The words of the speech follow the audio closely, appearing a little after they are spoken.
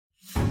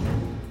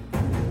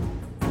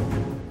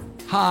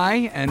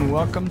Hi, and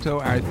welcome to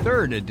our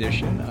third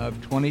edition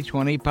of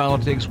 2020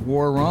 Politics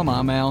War Room.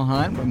 I'm Al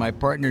Hunt with my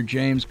partner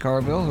James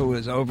Carville, who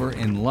is over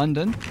in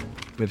London.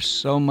 We have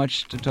so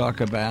much to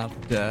talk about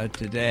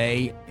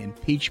today.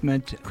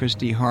 Impeachment.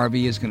 Christy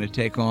Harvey is going to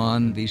take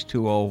on these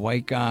two old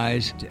white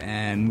guys.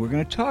 And we're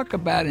going to talk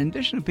about, in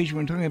addition to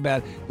impeachment, we're talking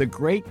about the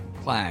great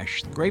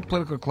clash, the great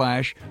political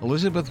clash,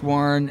 Elizabeth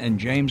Warren and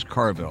James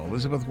Carville.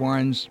 Elizabeth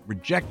Warren's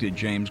rejected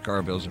James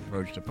Carville's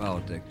approach to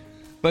politics.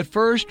 But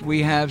first,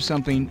 we have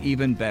something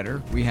even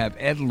better. We have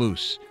Ed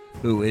Luce,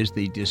 who is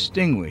the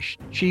distinguished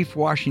chief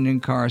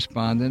Washington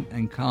correspondent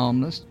and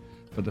columnist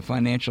for the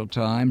Financial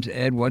Times.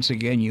 Ed, once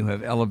again, you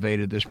have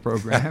elevated this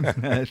program.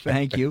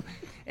 Thank you.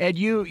 Ed,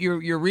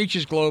 your reach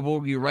is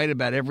global. You write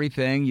about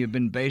everything. You've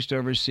been based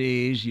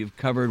overseas. You've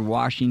covered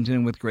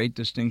Washington with great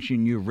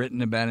distinction. You've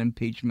written about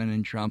impeachment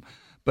and Trump.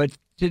 But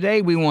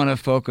today we want to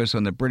focus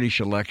on the British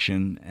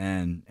election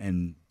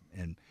and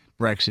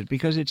Brexit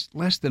because it's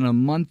less than a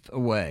month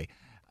away.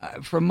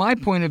 From my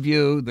point of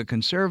view, the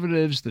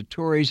Conservatives, the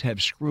Tories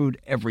have screwed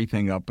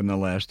everything up in the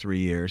last 3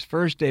 years.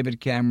 First David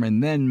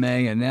Cameron, then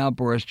May, and now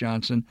Boris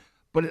Johnson.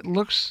 But it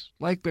looks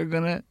like they're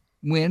going to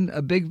win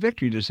a big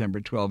victory December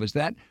 12th. Is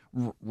that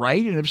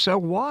right? And if so,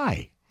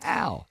 why?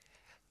 How?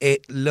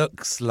 It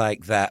looks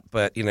like that,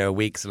 but, a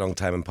week's a long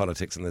time in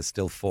politics, and there's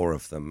still four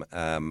of them.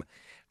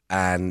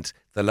 And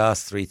the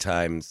last three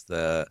times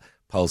the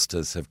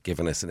pollsters have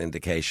given us an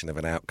indication of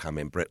an outcome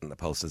in Britain, the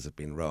pollsters have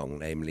been wrong.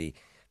 Namely,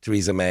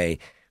 Theresa May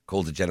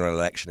called a general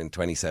election in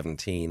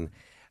 2017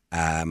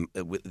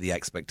 with the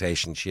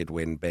expectation she'd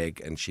win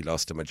big, and she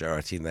lost a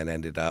majority and then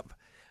ended up,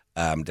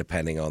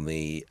 depending on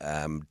the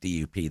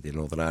DUP, the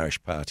Northern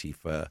Irish Party,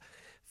 for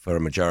a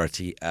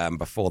majority.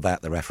 Before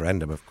that, the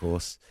referendum, of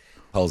course.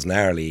 Polls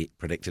narrowly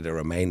predicted a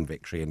Remain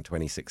victory in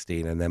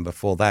 2016. And then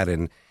before that,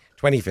 in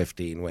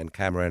 2015, when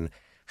Cameron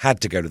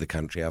had to go to the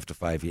country after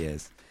 5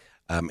 years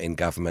in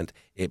government,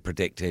 it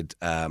predicted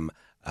a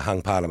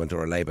hung parliament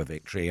or a Labour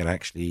victory, and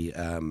actually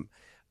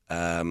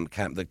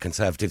the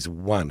Conservatives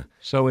won.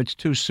 So it's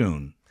too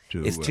soon.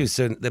 It's too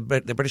soon. The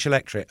British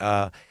electorate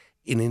are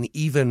in an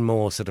even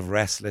more sort of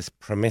restless,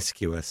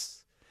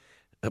 promiscuous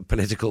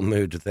political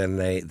mood than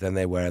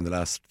they were in the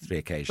last three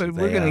occasions.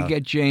 But we're going to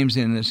get James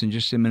in this in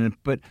just a minute.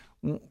 But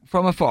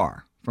from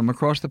afar, from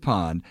across the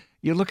pond,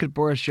 you look at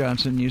Boris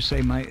Johnson, you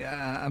say,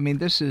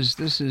 this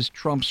is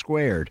Trump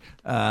squared.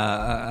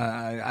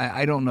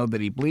 I don't know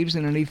that he believes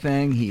in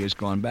anything. He has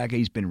gone back.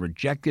 He's been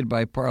rejected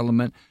by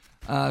Parliament.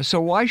 So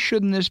why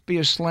shouldn't this be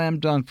a slam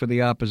dunk for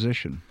the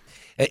opposition?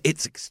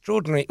 It's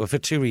extraordinary for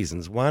two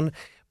reasons. One,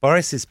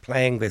 Boris is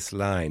playing this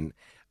line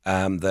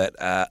of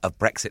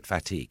Brexit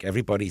fatigue.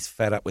 Everybody's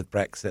fed up with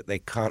Brexit. They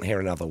can't hear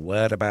another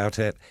word about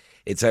it.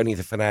 It's only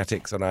the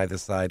fanatics on either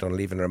side, on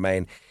Leave and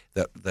Remain,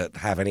 that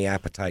have any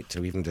appetite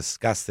to even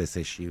discuss this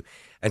issue.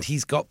 And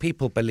he's got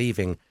people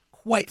believing,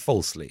 quite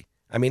falsely,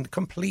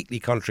 completely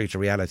contrary to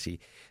reality,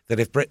 that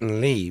if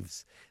Britain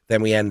leaves,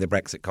 then we end the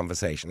Brexit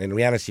conversation. In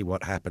reality,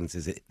 what happens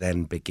is it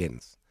then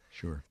begins.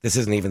 Sure. This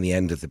isn't even the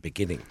end of the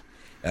beginning.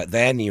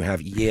 Then you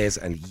have years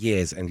and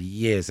years and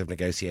years of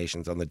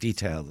negotiations on the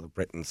details of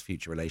Britain's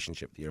future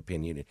relationship with the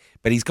European Union.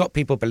 But he's got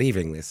people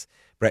believing this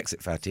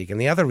Brexit fatigue.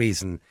 And the other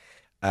reason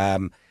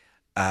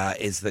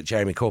is that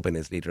Jeremy Corbyn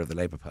is leader of the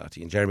Labour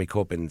Party, and Jeremy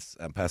Corbyn's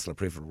personal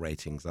approval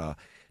ratings are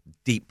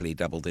deeply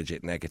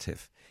double-digit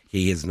negative.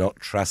 He is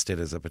not trusted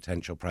as a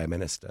potential prime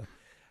minister,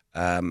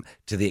 to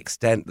the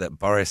extent that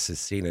Boris is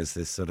seen as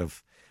this sort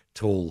of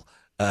tall,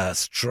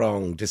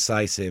 strong,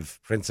 decisive,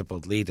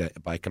 principled leader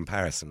by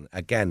comparison.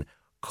 Again,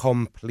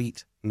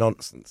 complete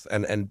nonsense.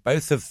 And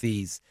both of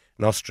these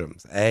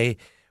nostrums, A,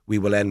 we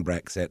will end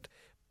Brexit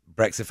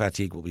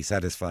fatigue will be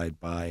satisfied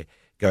by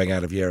going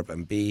out of Europe,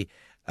 and B,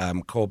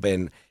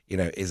 Corbyn,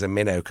 is a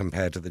minnow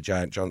compared to the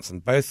giant Johnson.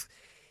 Both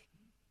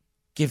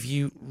give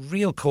you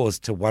real cause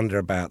to wonder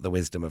about the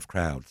wisdom of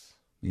crowds.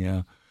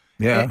 Yeah.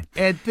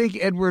 Ed, think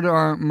Edward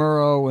R.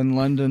 Murrow in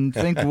London.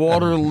 Think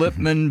Walter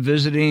Lippmann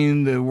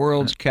visiting the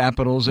world's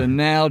capitals, and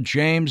now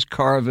James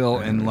Carville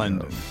in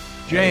London.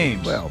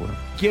 James,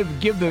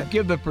 give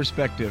the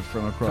perspective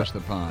from across the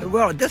pond.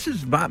 Well, this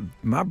is my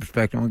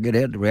perspective. I'm going to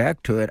get Ed to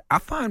react to it. I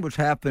find what's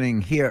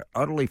happening here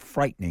utterly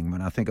frightening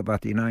when I think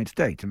about the United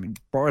States.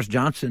 Boris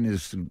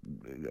Johnson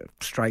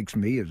strikes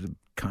me as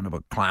kind of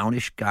a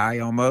clownish guy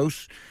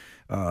almost.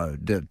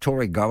 The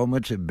Tory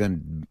governments have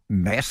been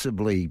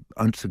massively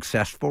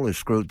unsuccessful, has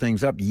screwed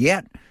things up.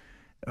 Yet,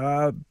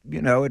 as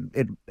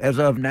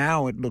of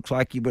now, it looks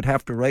like you would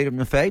have to rate them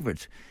the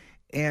favorites.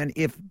 And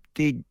if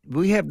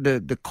we have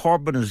the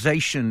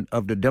carbonization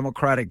of the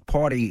Democratic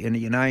Party in the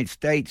United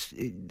States,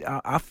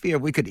 I fear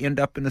we could end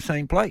up in the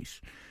same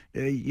place.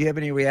 You have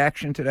any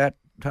reaction to that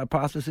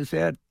hypothesis,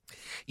 Ed?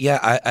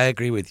 Yeah, I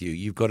agree with you.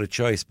 You've got a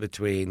choice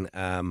between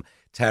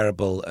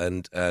terrible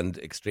and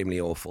extremely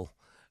awful.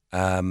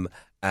 And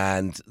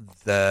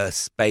the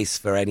space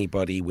for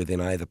anybody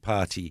within either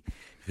party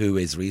who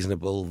is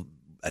reasonable,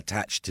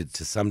 attached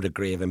to some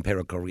degree of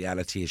empirical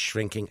reality, is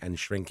shrinking and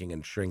shrinking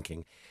and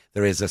shrinking.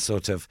 There is a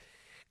sort of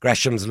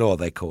Gresham's law,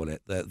 they call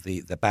it,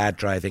 the bad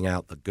driving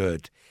out the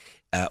good.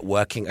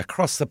 working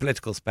across the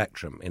political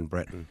spectrum in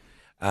Britain.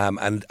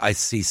 And I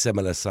see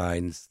similar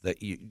signs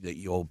that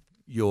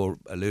you're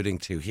alluding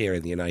to here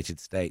in the United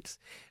States.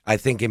 I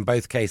think in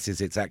both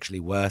cases it's actually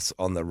worse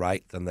on the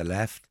right than the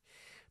left.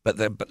 But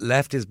the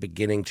left is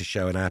beginning to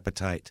show an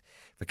appetite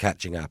for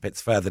catching up.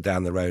 It's further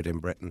down the road in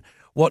Britain.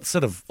 What's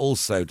sort of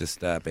also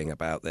disturbing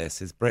about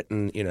this is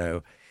Britain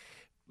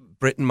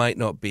might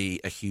not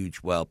be a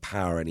huge world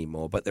power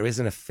anymore, but there is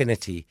an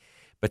affinity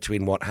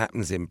between what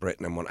happens in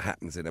Britain and what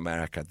happens in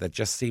America. There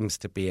just seems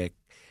to be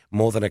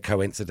more than a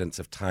coincidence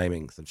of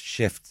timings, of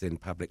shifts in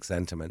public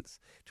sentiments.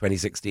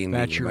 2016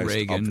 being the most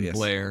Reagan, obvious.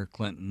 Blair,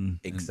 Clinton.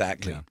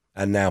 Exactly.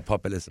 And now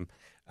populism.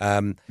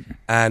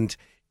 And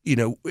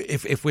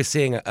if we're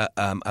seeing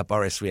a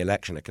Boris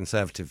re-election, a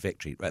Conservative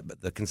victory, right,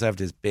 but the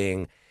Conservatives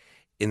being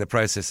in the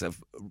process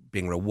of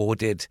being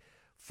rewarded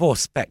for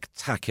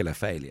spectacular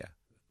failure,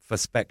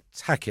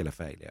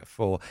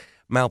 for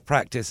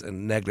malpractice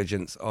and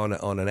negligence on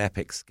an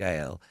epic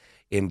scale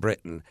in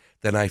Britain,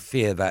 then I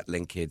fear that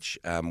linkage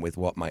with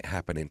what might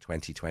happen in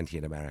 2020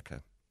 in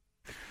America.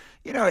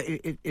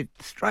 It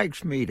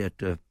strikes me that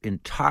the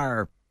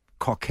entire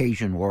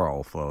Caucasian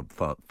world, for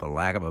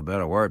lack of a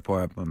better word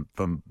for it,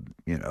 from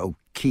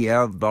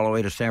Kiev all the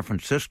way to San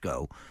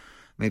Francisco. I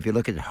mean, if you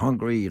look at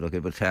Hungary, you look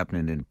at what's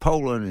happening in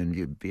Poland,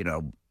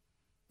 and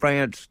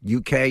France,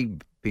 UK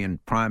being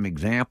prime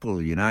example,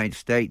 the United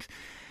States.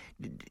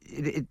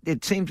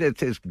 It seems that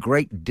there's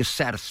great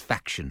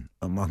dissatisfaction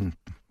among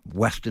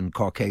Western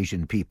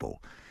Caucasian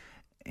people,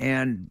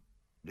 and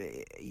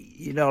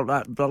a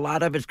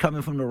lot of it's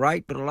coming from the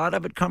right, but a lot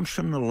of it comes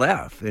from the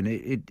left, and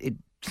it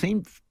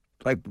seems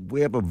like we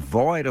have a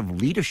void of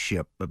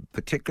leadership,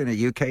 particularly in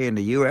the UK and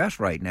the US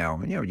right now.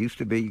 And, it used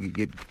to be,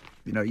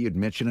 you'd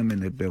mention them,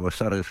 and there was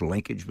sort of this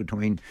linkage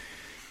between,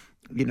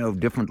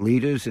 different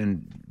leaders.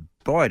 And,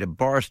 boy, the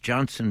Boris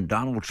Johnson,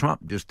 Donald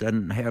Trump just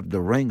doesn't have the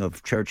ring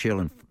of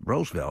Churchill and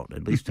Roosevelt.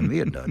 At least to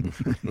me it doesn't.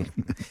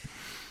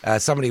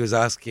 Somebody was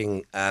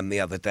asking the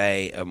other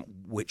day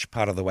which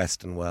part of the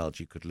Western world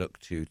you could look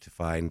to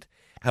find,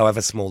 however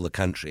small the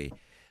country,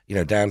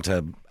 down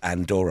to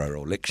Andorra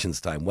or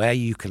Liechtenstein, where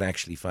you can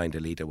actually find a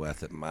leader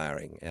worth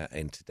admiring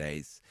in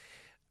today's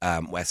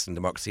Western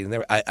democracy.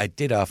 And I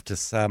did, after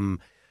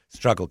some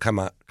struggle, come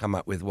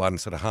up with one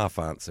sort of half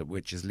answer,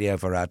 which is Leo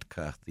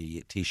Varadkar,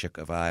 the Taoiseach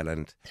of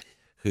Ireland,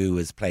 who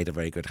has played a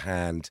very good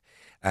hand,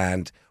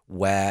 and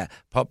where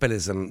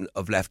populism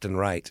of left and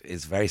right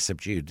is very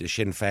subdued. The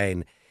Sinn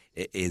Féin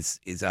is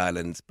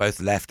Ireland's both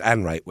left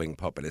and right-wing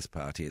populist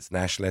party. It's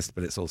nationalist,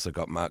 but it's also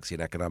got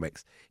Marxian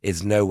economics.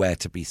 Is nowhere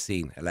to be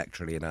seen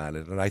electorally in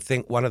Ireland. And I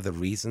think one of the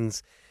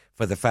reasons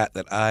for the fact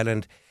that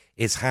Ireland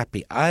is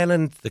happy,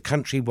 Ireland, the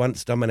country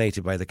once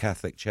dominated by the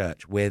Catholic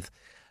Church, with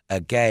a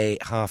gay,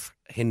 half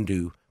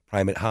Hindu,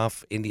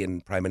 half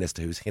Indian prime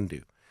minister who's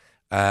Hindu,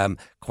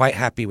 quite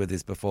happy with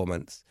his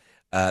performance.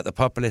 The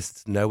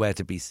populists nowhere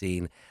to be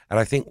seen. And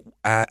I think,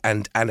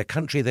 and a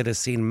country that has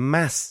seen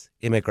mass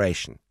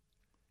immigration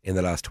in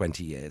the last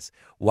 20 years.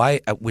 Why?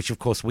 Which, of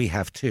course, we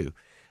have too.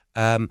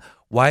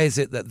 Why is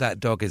it that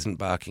dog isn't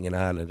barking in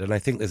Ireland? And I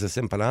think there's a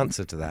simple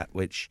answer to that,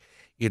 which,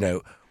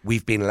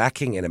 we've been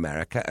lacking in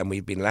America and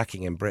we've been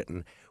lacking in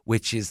Britain,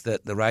 which is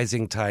that the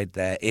rising tide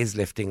there is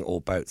lifting all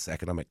boats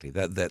economically,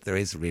 that there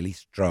is really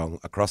strong,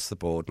 across the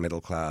board,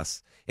 middle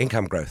class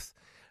income growth.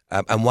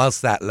 And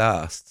whilst that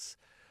lasts,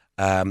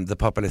 the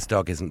populist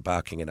dog isn't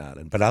barking in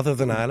Ireland. But other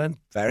than Ireland,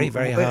 very,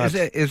 very hard.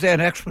 Is there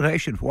an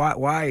explanation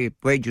why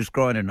wages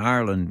growing in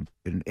Ireland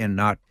and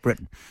not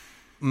Britain?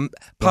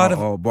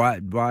 Or why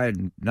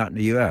not in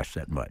the U.S.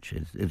 that much?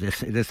 Is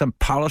there some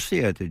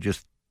policy, or they're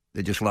just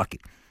lucky?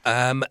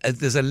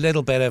 There's a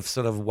little bit of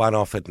sort of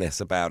one-offedness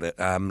about it,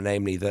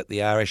 namely that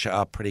the Irish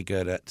are pretty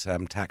good at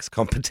tax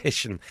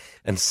competition,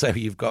 and so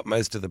you've got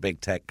most of the big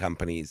tech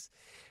companies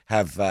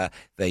have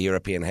their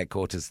European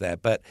headquarters there.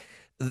 But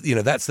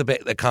that's the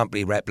bit that can't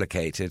be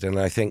replicated, and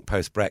I think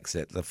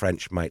post-Brexit, the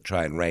French might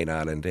try and rein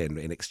Ireland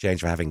in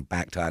exchange for having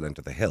backed Ireland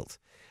to the hilt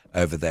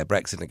over their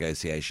Brexit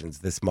negotiations.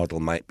 This model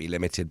might be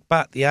limited,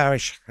 but the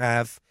Irish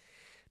have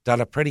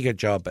done a pretty good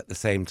job at the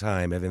same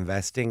time of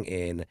investing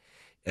in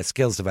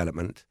skills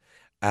development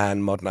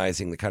and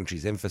modernising the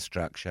country's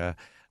infrastructure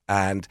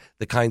and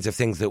the kinds of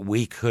things that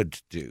we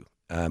could do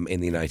in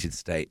the United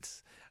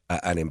States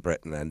and in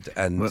Britain,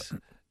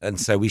 and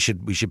so we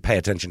should pay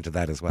attention to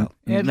that as well.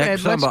 Ed,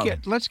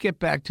 let's get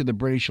back to the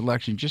British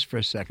election just for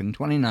a second.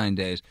 29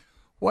 days.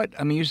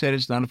 You said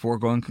it's not a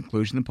foregone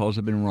conclusion. The polls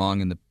have been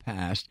wrong in the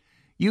past.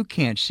 You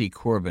can't see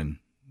Corbyn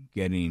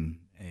getting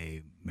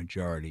a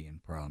majority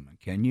in Parliament,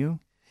 can you?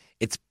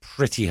 It's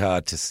pretty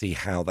hard to see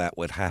how that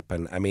would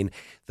happen. I mean,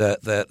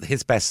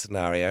 his best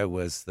scenario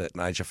was that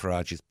Nigel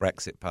Farage's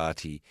Brexit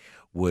party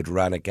would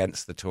run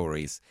against the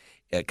Tories,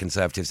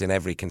 Conservatives in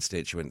every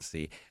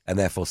constituency, and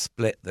therefore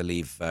split the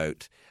Leave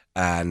vote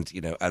and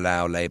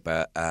allow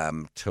Labour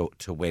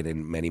to win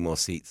in many more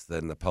seats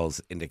than the polls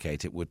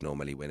indicate it would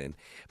normally win in.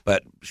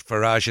 But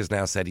Farage has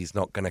now said he's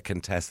not going to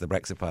contest, the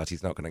Brexit Party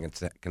is not going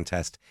to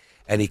contest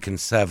any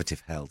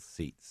Conservative-held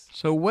seats.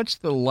 So what's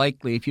the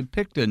likely, if you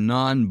picked a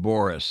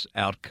non-Boris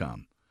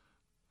outcome,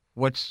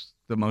 what's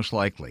the most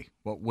likely?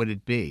 What would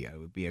it be? It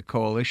would be a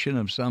coalition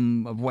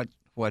of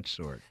what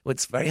sort? Well,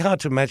 it's very hard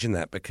to imagine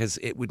that, because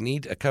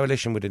a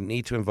coalition would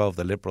need to involve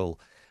the Liberal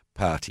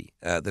Party,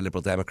 the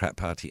Liberal Democrat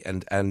Party,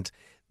 and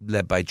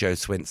led by Jo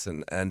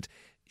Swinson. And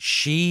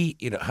she,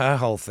 her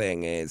whole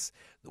thing is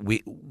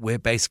we're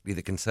basically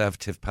the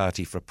Conservative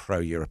Party for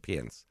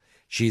pro-Europeans.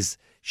 She's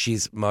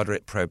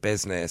moderate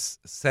pro-business,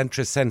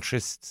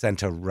 centrist,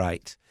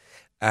 centre-right.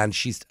 And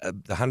she's the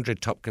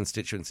 100 top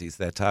constituencies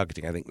they're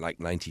targeting, I think like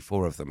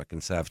 94 of them are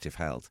Conservative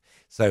held.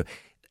 So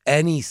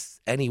any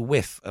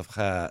whiff of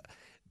her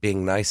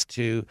being nice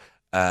to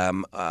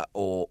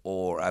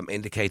or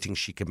indicating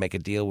she could make a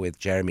deal with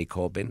Jeremy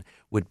Corbyn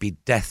would be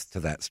death to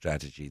that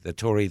strategy.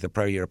 The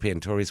pro-European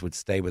Tories would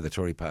stay with the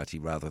Tory party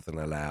rather than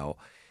allow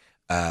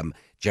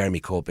Jeremy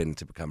Corbyn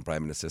to become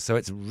Prime Minister. So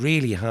it's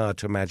really hard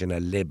to imagine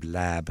a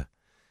Lib-Lab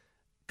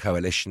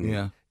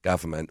coalition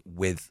government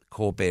with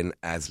Corbyn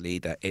as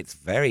leader. It's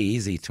very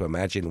easy to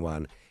imagine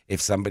one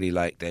if somebody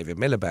like David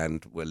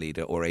Miliband were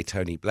leader or a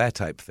Tony Blair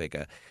type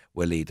figure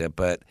were leader,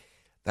 but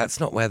that's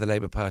not where the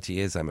Labour Party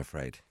is, I'm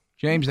afraid.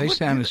 James, they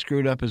sound as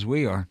screwed up as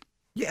we are.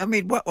 Yeah, I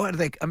mean, what are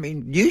they? I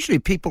mean, usually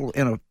people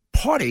in a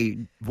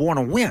party want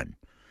to win,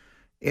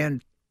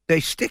 and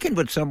they're sticking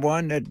with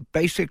someone that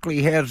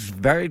basically has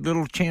very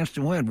little chance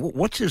to win.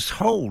 What's his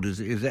hold?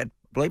 Is that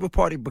Labour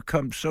Party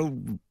become so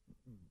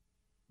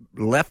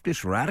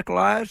leftist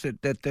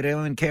radicalized that they don't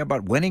even care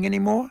about winning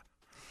anymore?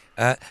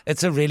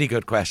 It's a really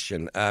good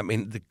question. I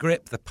mean, the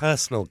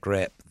personal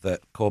grip that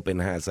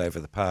Corbyn has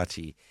over the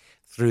party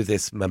through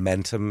this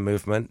momentum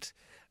movement,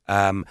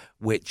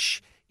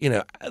 which,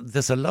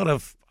 there's a lot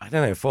of,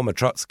 former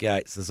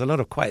Trotskyites, there's a lot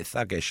of quite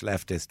thuggish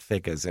leftist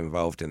figures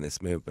involved in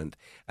this movement.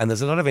 And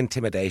there's a lot of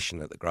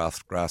intimidation at the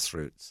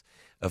grassroots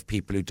of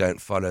people who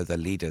don't follow the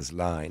leader's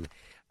line.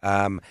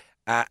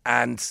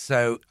 And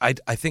so I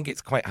think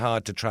it's quite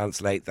hard to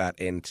translate that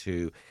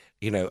into,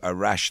 a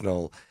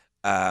rational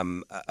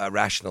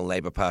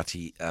Labour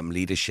Party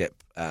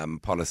leadership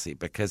policy,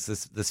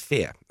 because there's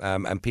fear,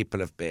 and people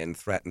have been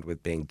threatened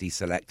with being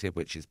deselected,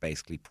 which is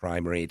basically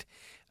primaried,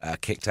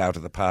 kicked out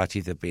of the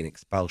party. There've been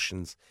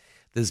expulsions.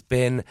 There's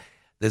been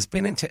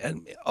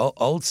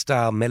old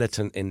style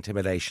militant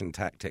intimidation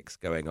tactics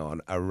going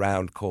on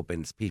around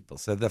Corbyn's people.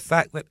 So the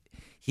fact that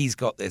he's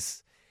got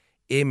this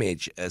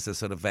image as a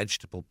sort of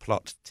vegetable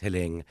plot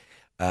tilling,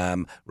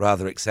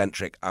 rather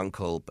eccentric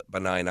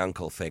benign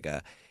uncle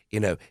figure,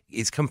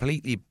 is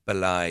completely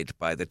belied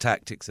by the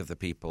tactics of the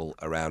people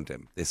around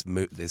him. This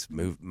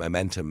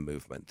momentum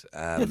movement.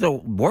 There's a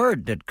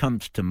word that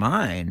comes to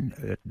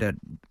mind that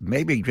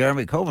maybe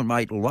Jeremy Corbyn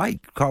might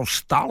like, called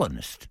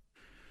Stalinist.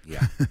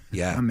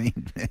 Yeah. I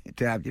mean,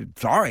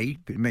 sorry.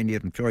 I mean,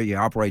 I'm sure he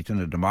operates in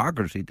a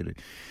democracy to the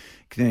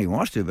extent he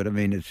wants to, but I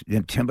mean, it's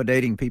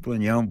intimidating people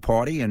in your own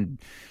party. And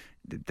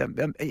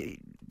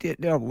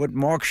what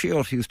Mark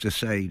Shields used to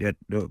say, that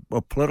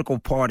a political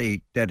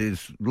party that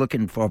is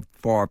looking for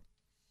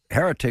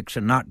heretics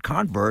and not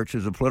converts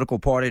is a political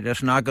party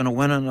that's not going to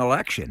win an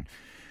election.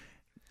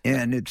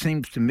 And it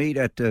seems to me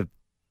that the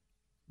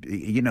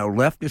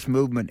leftist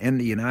movement in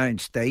the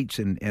United States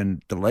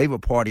and the Labour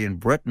Party in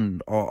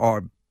Britain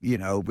are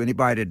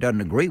anybody that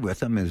doesn't agree with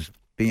them is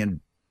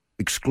being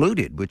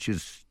excluded, which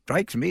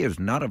strikes me as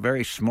not a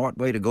very smart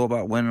way to go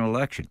about winning an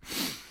election.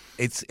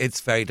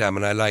 It's very dumb,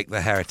 and I like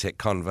the heretic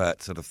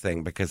convert sort of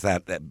thing, because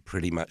that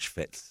pretty much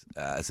fits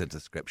as a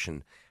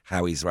description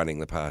how he's running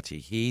the party.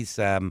 He's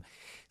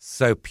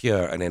so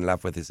pure and in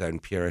love with his own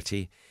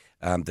purity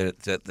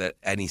that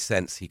any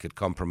sense he could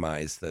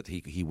compromise, that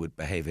he would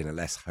behave in a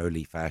less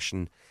holy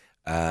fashion,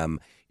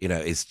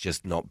 is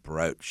just not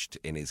broached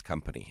in his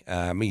company.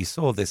 You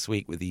saw this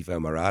week with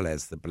Evo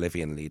Morales, the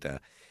Bolivian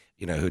leader,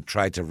 who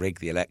tried to rig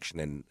the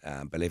election in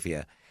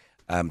Bolivia,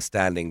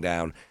 standing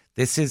down.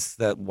 This is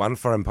the one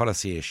foreign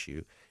policy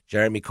issue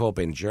Jeremy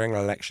Corbyn, during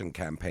an election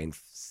campaign,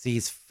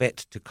 sees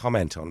fit to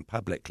comment on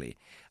publicly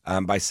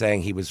by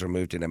saying he was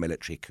removed in a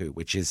military coup,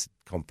 which is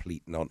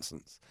complete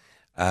nonsense.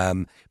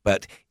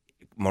 But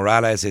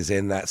Morales is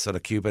in that sort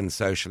of Cuban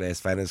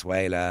socialist,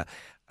 Venezuela,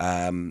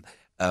 Chavista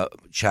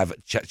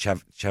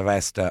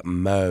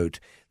mode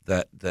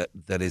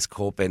that is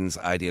Corbyn's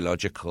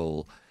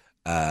ideological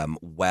and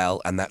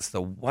that's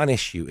the one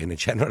issue in a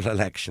general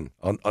election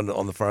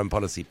on the foreign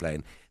policy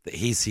plane that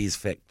he sees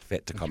fit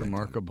to comment.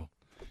 Remarkable.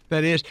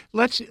 That is,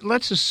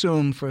 let's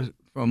assume for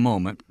a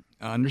moment,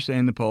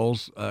 understanding the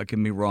polls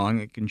can be wrong,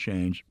 it can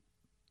change,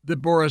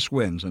 that Boris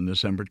wins on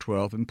December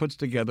 12th and puts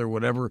together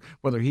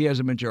whether he has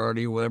a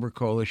majority or whatever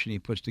coalition he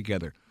puts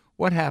together.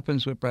 What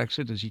happens with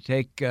Brexit? Does he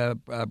take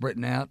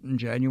Britain out in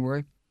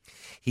January?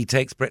 He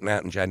takes Britain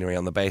out in January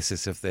on the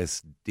basis of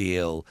this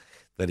deal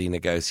that he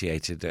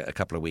negotiated a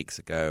couple of weeks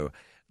ago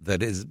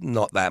that is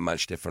not that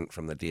much different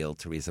from the deal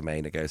Theresa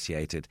May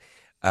negotiated.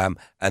 And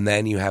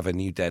then you have a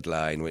new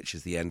deadline, which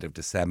is the end of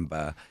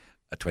December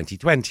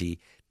 2020,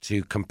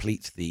 to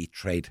complete the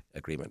trade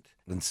agreement.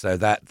 And so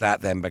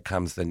that then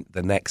becomes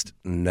the next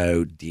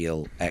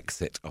no-deal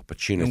exit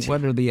opportunity. And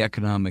what are the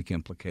economic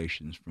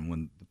implications from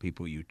when the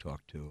people you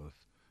talk to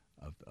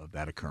of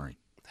that occurring?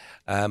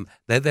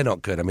 They're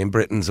not good. I mean,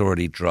 Britain's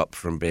already dropped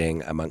from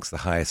being amongst the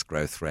highest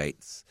growth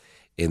rates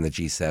in the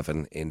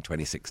G7 in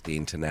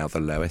 2016 to now the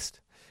lowest,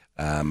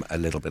 a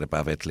little bit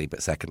above Italy,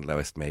 but second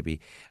lowest maybe.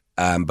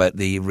 But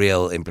the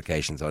real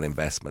implications on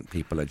investment,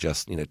 people are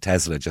just,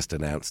 Tesla just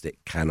announced it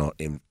cannot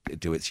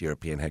do its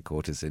European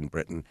headquarters in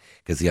Britain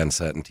because the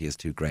uncertainty is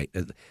too great.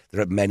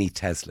 There are many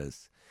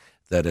Teslas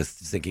that are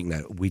thinking,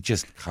 no, we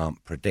just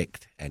can't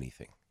predict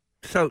anything.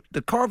 So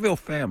the Carville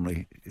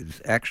family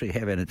is actually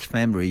having its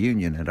family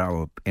reunion at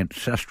our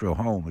ancestral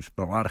home. It's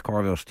a lot of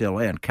Carville still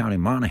in County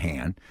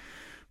Monaghan,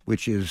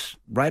 which is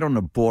right on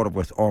the border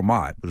with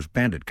Armagh. It was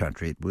bandit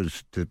country. It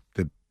was the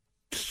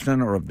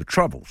center of the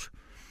Troubles.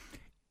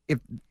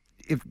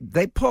 If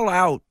they pull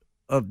out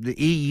of the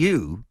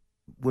EU,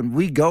 when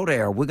we go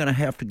there, we're going to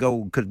have to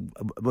go. Cause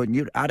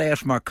I'd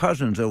ask my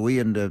cousins, are we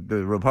in the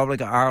Republic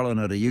of Ireland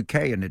or the UK?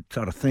 And they'd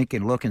sort of think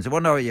and look and say,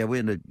 well, no, yeah,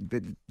 we're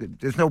in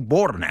there's no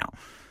border now.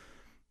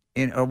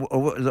 And are they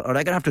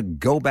going to have to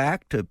go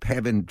back to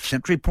having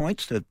sentry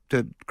points to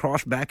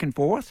cross back and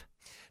forth?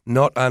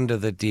 Not under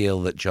the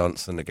deal that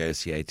Johnson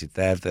negotiated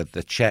there.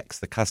 The checks,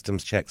 the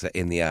customs checks are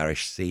in the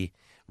Irish Sea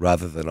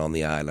rather than on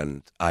the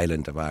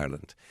island of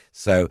Ireland.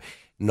 So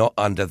not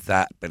under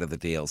that bit of the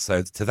deal.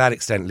 So to that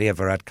extent, Leo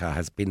Varadkar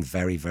has been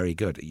very, very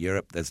good.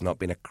 Europe, there's not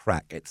been a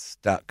crack. It's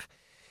stuck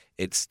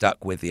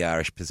with the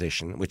Irish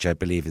position, which I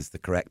believe is the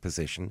correct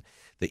position,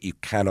 that you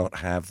cannot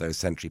have those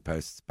sentry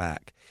posts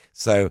back.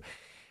 So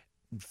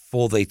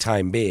for the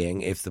time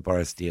being, if the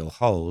Boris deal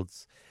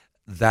holds,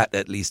 that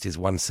at least is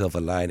one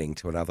silver lining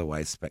to an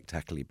otherwise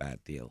spectacularly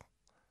bad deal.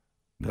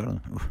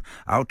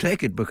 I'll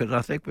take it because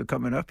I think we're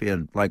coming up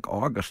in like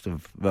August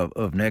of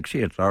next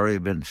year. It's already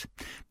been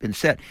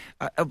set.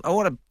 I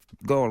want to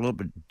go a little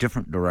bit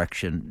different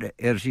direction.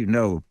 As you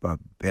know,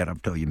 Ben,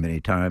 I've told you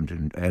many times,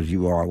 and as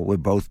you are, we're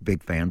both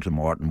big fans of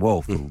Martin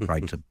Wolf, who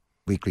writes a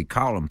weekly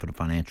column for the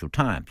Financial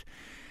Times.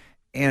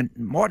 And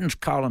Martin's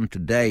column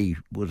today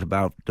was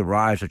about the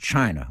rise of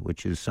China,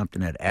 which is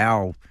something that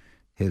Al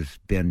has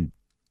been,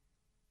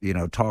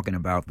 talking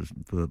about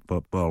for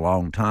a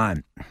long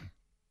time,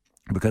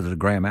 because of the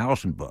Graham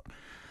Allison book.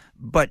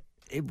 But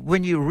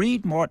when you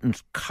read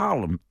Martin's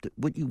column,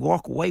 what you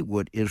walk away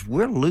with is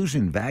we're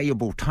losing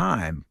valuable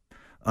time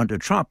under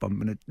Trump. I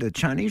mean, the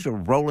Chinese are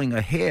rolling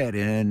ahead,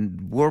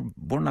 and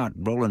we're not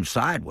rolling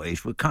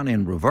sideways. We're kind of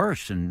in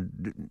reverse.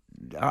 And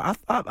I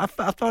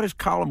thought his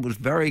column was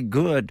very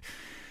good,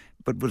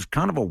 but was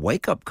kind of a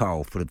wake-up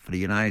call for the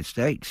United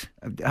States.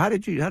 How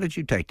did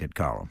you take that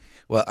column?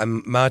 Well,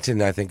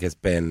 Martin, I think, has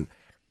been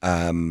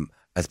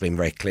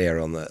very clear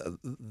on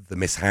the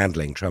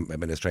mishandling, Trump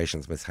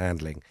administration's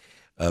mishandling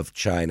of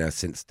China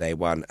since day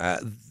one.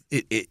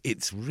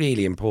 It's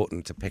really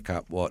important to pick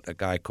up what a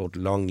guy called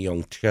Long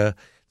Yong-che,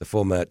 the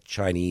former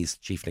Chinese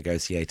chief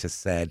negotiator,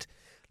 said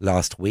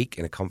last week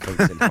in a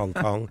conference in Hong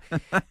Kong.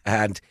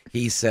 And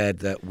he said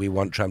that we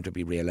want Trump to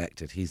be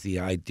reelected. He's the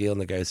ideal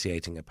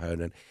negotiating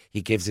opponent.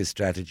 He gives his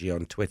strategy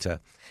on Twitter.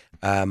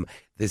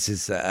 This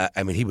is,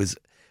 he was,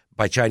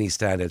 by Chinese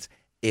standards,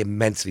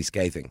 immensely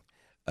scathing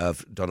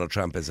of Donald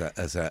Trump as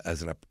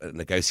a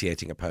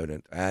negotiating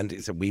opponent,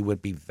 and so we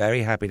would be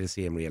very happy to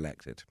see him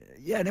reelected.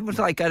 Yeah, and it was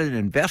like at an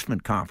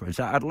investment conference.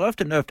 I'd love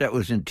to know if that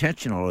was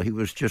intentional or he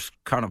was just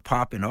kind of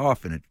popping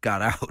off and it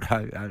got out.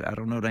 I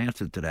don't know the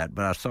answer to that,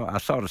 but I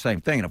saw the same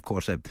thing. And of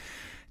course,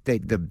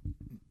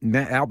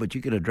 Albert,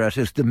 you could address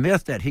this. The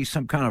myth that he's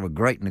some kind of a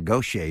great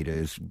negotiator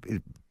is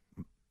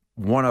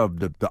one of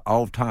the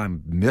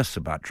all-time myths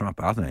about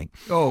Trump, I think.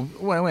 Oh,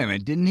 wait a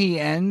minute. Didn't he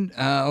end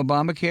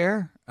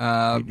Obamacare?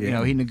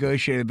 He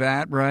negotiated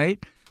that,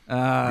 right?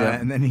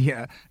 And then he's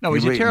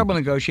a terrible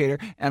negotiator.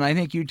 And I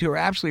think you two are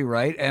absolutely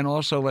right. And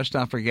also, let's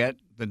not forget,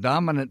 the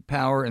dominant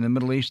power in the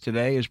Middle East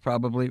today is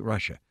probably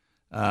Russia,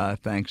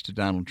 thanks to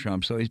Donald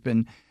Trump. So he's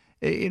been,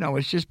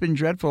 it's just been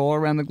dreadful all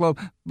around the globe.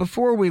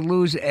 Before we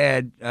lose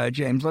Ed,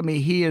 James,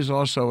 he is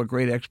also a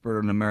great expert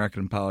on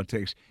American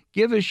politics.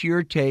 Give us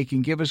your take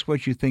and give us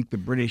what you think the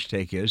British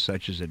take is,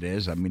 such as it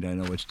is. I mean, I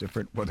know it's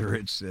different, whether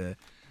it's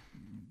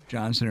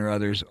Johnson or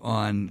others,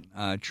 on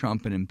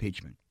Trump and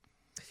impeachment.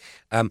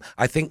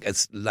 I think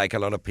it's like a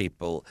lot of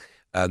people,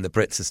 the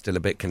Brits are still a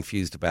bit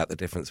confused about the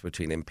difference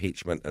between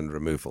impeachment and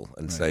removal.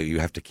 And right. So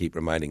you have to keep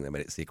reminding them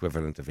it's the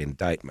equivalent of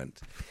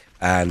indictment.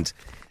 And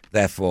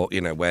therefore,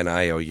 when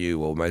I or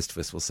you or most of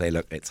us will say,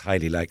 look, it's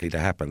highly likely to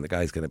happen, the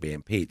guy's going to be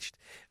impeached,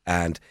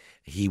 and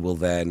he will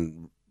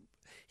then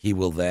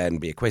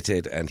be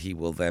acquitted, and he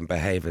will then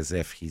behave as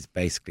if he's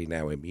basically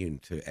now immune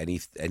to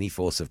any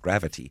force of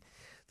gravity,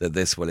 that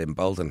this will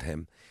embolden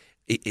him,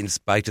 in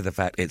spite of the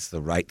fact it's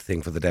the right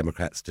thing for the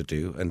Democrats to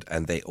do,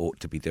 and they ought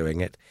to be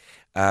doing it.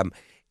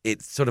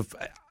 It's sort of,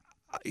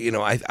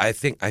 I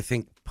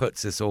think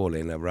puts us all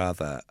in a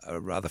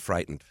rather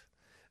frightened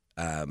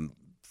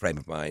frame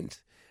of mind.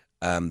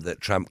 that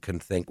Trump can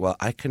think, well,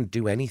 I can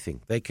do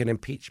anything. They can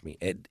impeach me.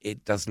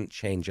 It doesn't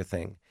change a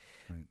thing.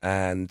 Right.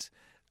 And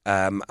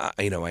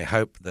I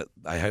hope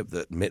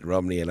that Mitt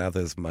Romney and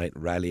others might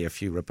rally a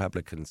few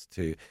Republicans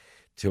to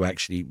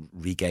actually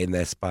regain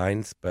their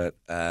spines. But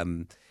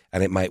and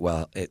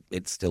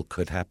it still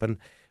could happen.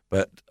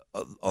 But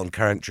on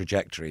current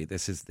trajectory,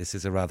 this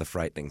is a rather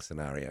frightening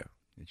scenario.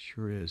 It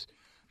sure is.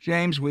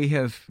 James,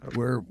 we're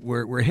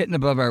hitting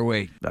above our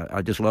weight.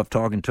 I just love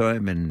talking to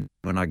him, and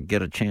when I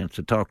get a chance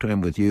to talk to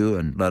him with you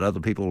and let other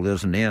people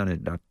listen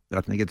in,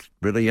 I think it's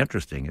really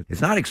interesting.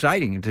 It's not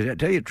exciting. To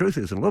tell you the truth,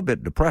 it's a little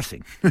bit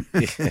depressing.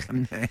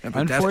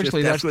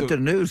 Unfortunately, that's what the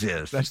news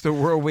is. That's the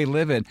world we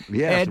live in.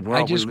 Yes, Ed,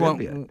 I just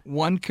want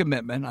one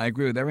commitment. I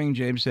agree with everything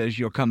James says.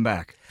 You'll come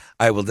back.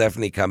 I will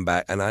definitely come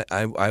back, and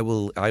I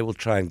will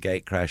try and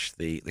gatecrash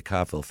the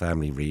Carville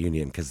family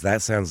reunion, because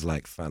that sounds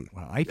like fun.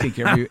 Well, I think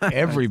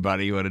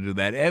everybody ought to do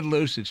that. Ed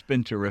Luce, it's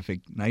been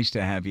terrific. Nice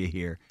to have you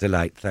here.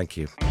 Delight. Thank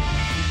you.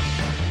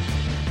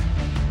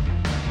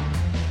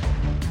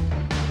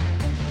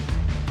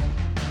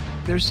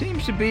 There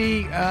seems to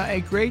be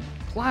a great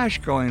clash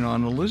going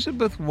on.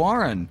 Elizabeth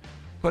Warren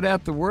put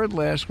out the word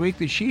last week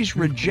that she's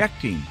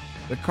rejecting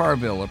the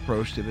Carville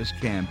approach to this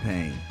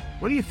campaign.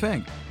 What do you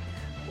think?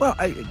 Well,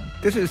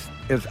 this is,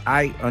 as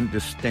I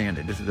understand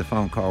it, this is a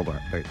phone call, the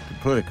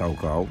Politico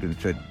called, and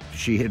said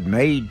she had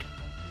made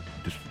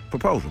this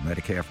proposal,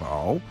 Medicare for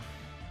All,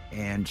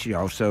 and she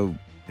also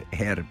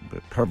had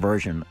her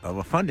version of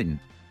a funding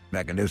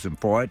mechanism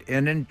for it,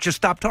 and then just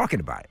stopped talking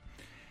about it.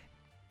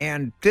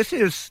 And this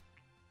is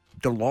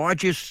the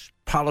largest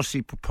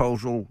policy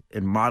proposal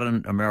in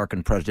modern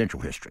American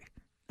presidential history.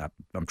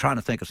 I'm trying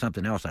to think of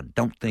something else. I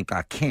don't think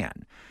I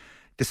can.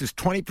 This is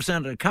 20%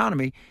 of the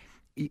economy.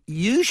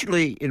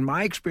 Usually, in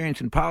my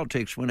experience in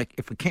politics,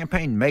 if a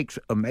campaign makes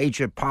a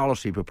major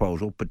policy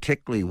proposal,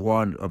 particularly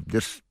one of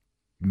this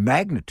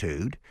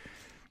magnitude,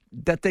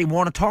 that they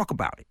want to talk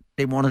about it.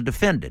 They want to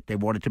defend it. They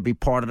want it to be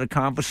part of the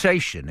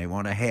conversation. They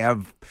want to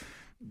have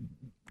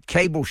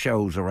cable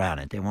shows around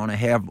it. They want to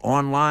have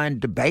online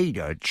debate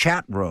or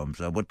chat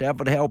rooms or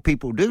whatever the hell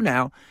people do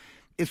now.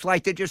 It's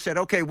like they just said,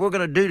 okay, we're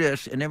going to do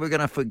this, and then we're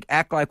going to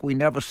act like we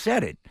never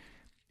said it,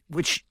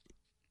 which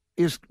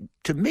is,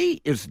 to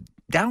me, is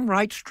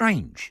downright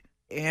strange.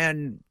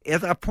 And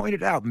as I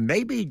pointed out,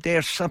 maybe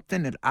there's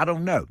something that I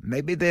don't know.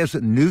 Maybe there's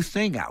a new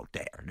thing out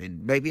there.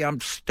 And maybe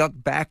I'm stuck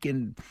back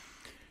in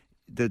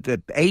the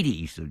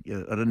 80s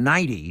or the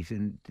 90s,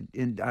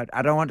 and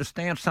I don't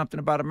understand something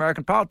about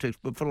American politics.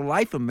 But for the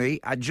life of me,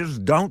 I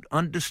just don't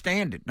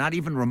understand it, not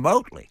even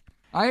remotely.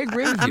 I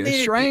agree with you.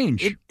 It's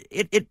strange.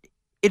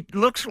 It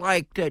looks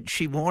like that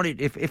she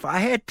wanted, if I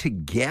had to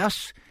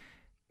guess,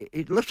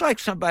 it looks like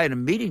somebody in a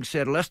meeting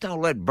said, let's not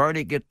let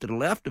Bernie get to the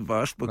left of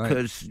us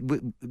because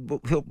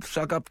he'll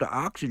suck up the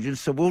oxygen,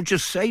 so we'll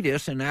just say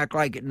this and act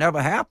like it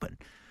never happened.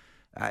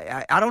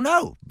 I don't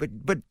know. But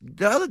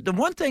the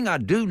one thing I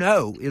do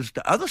know is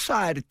the other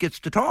side gets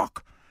to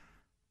talk.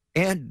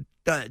 And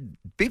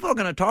people are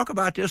going to talk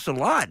about this a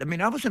lot. I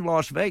mean, I was in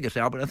Las Vegas,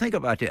 Albert. I think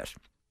about this.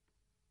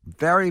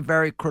 Very,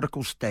 very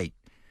critical state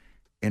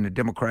in the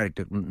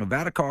Democratic.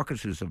 Nevada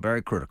caucus is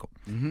very critical.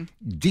 Mm-hmm.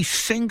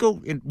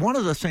 One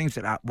of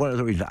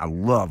the reasons I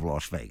love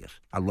Las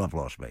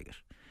Vegas,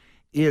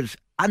 is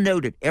I know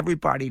that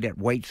everybody that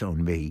waits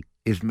on me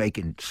is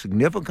making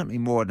significantly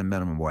more than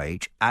minimum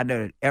wage. I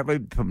know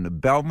that from the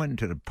bellman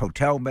to the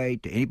hotel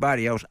maid to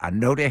anybody else, I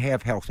know they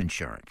have health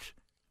insurance.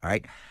 All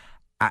right,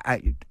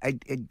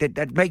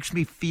 that makes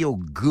me feel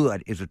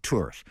good as a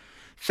tourist.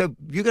 So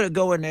you're going to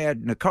go in there,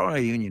 and the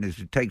Culinary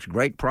Union takes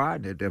great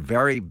pride. They're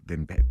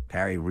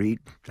Harry Reid,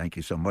 thank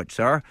you so much,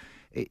 sir.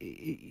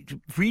 It's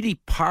really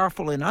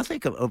powerful, and I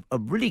think a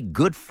really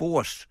good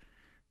force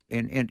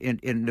in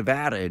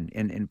Nevada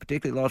and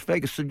particularly Las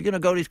Vegas. So you're going to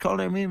go to these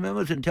Culinary Union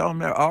members and tell them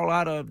they're all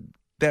out of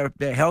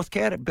their health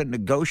care that been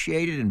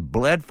negotiated and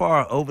bled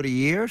for over the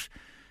years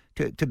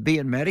to be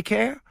in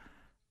Medicare?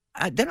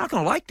 They're not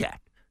going to like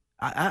that.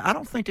 I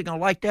don't think they're going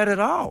to like that at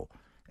all.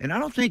 And I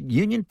don't think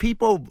union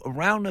people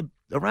around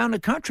the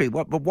country,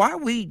 but why are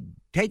we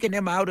taking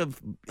them out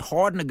of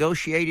hard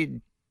negotiated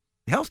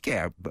health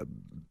care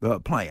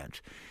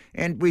plans?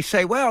 And we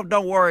say, well,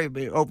 don't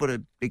worry, over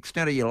the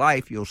extent of your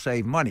life, you'll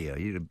save money.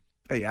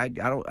 I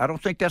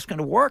don't think that's going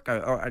to work.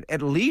 Or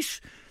at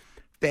least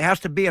there has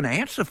to be an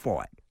answer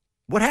for it.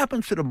 What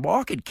happens to the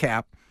market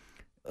cap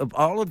of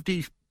all of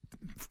these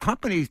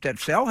companies that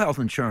sell health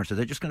insurance? Are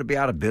they just going to be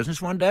out of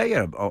business one day,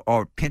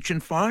 or pension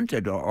funds,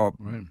 or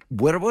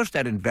widowers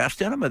that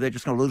invest in them? Are they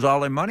just going to lose all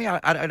their money?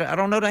 I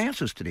don't know the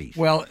answers to these.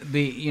 Well,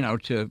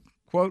 to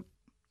quote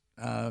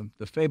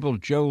the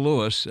fabled Joe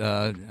Louis,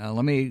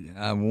 let me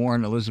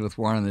warn Elizabeth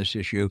Warren on this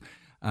issue.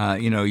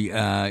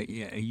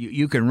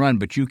 You can run,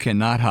 but you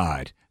cannot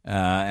hide.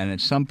 And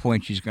at some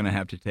point, she's going to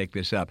have to take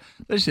this up.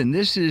 Listen,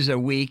 this is a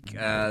week.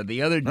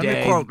 The other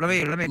day,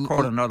 let me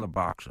quote another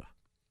boxer,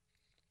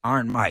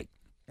 Iron Mike.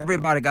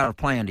 Everybody got a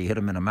plan to hit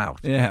him in the mouth.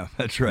 Yeah,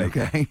 that's right.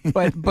 Okay.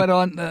 but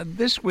on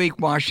this week,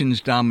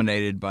 Washington's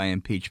dominated by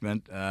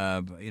impeachment.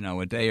 A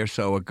day or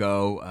so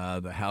ago,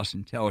 the House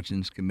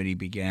Intelligence Committee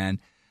began.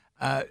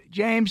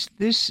 James,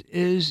 this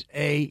is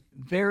a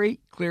very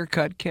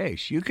clear-cut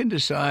case. You can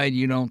decide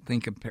you don't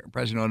think a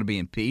president ought to be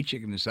impeached. You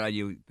can decide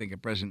you think a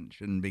president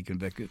shouldn't be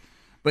convicted.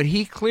 But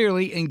he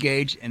clearly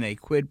engaged in a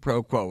quid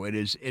pro quo. It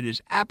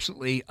is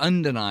absolutely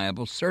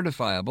undeniable,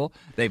 certifiable.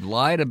 They've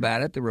lied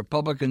about it. The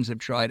Republicans have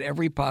tried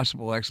every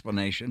possible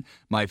explanation.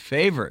 My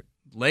favorite,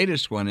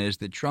 latest one is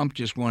that Trump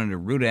just wanted to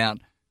root out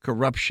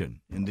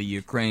corruption in the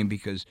Ukraine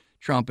because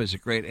Trump is a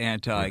great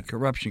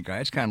anti-corruption guy.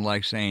 It's kind of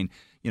like saying,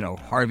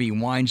 Harvey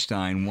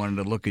Weinstein wanted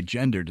to look at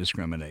gender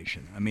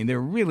discrimination. I mean,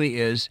 there really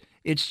is.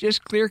 It's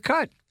just clear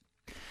cut.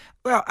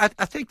 Well, I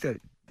think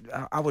that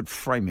I would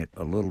frame it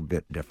a little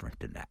bit different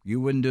than that.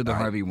 You wouldn't do the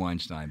Harvey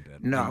Weinstein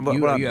bit. No, but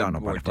I don't know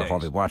about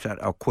Harvey Weinstein.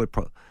 I'll quit.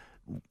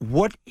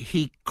 What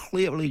he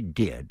clearly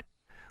did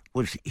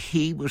was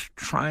he was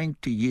trying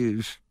to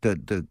use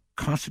the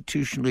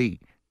constitutionally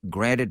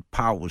granted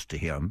powers to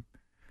him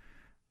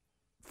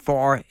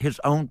for his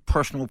own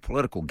personal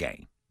political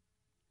gain.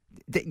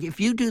 If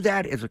you do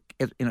that as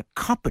in a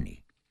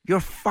company, you're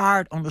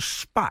fired on the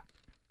spot.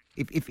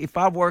 If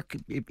I work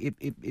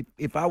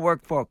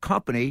for a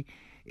company.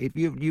 If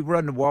you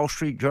run the Wall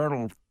Street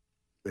Journal,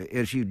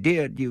 as you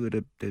did, you were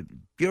the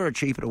bureau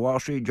chief of the Wall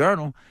Street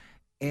Journal,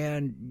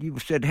 and you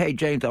said, "Hey,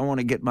 James, I want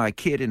to get my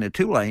kid in a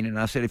Tulane." And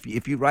I said,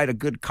 "If you write a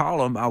good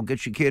column, I'll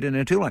get your kid in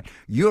a Tulane."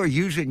 You're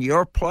using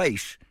your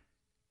place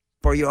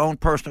for your own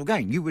personal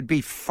gain. You would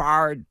be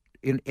fired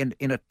in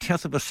a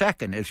tenth of a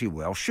second, as you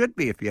well should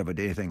be if you ever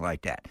did anything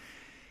like that.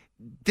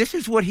 This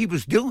is what he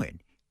was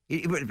doing.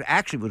 It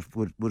actually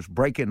was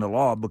breaking the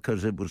law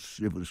because it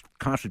was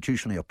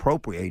constitutionally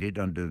appropriated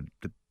under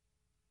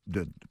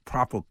the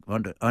proper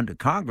under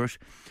Congress,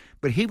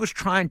 but he was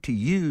trying to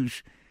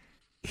use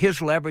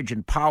his leverage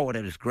and power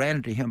that is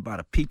granted to him by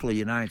the people of the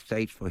United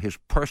States for his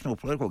personal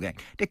political gain.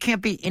 There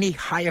can't be any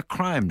higher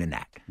crime than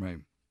that. Right?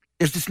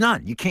 There's just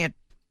none. You can't.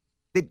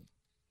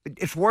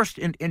 It's worse.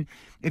 In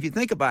if you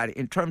think about it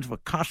in terms of a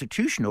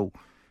constitutional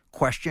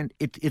question,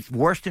 it's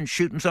worse than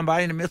shooting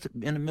somebody in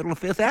the middle of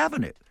Fifth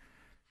Avenue.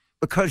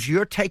 Because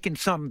you're taking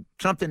something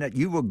that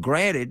you were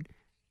granted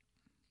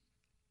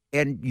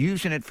and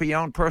using it for your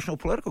own personal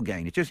political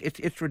gain.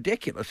 It's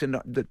ridiculous,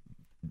 and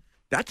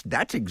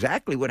that's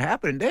exactly what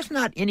happened. And there's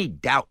not any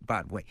doubt,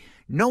 by the way.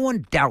 No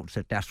one doubts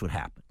that that's what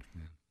happened.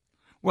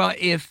 Well,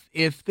 if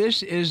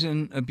this is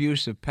an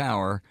abuse of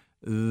power,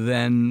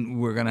 then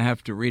we're going to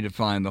have to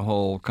redefine the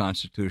whole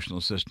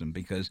constitutional system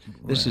because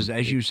this is,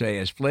 as you say,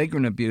 as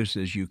flagrant abuse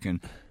as you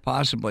can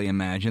possibly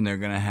imagine. They're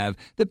going to have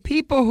the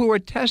people who are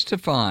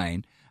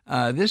testifying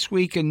this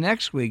week and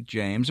next week,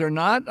 James, are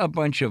not a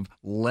bunch of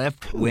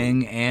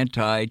left-wing,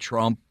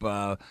 anti-Trump,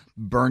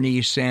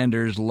 Bernie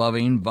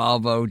Sanders-loving,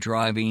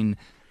 Volvo-driving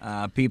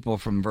people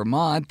from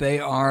Vermont. They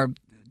are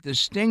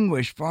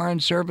distinguished Foreign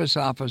Service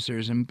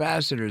officers,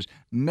 ambassadors,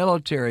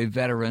 military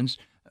veterans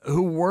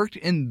who worked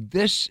in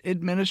this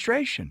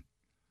administration.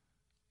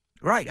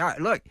 Right.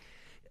 Look,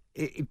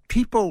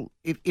 people,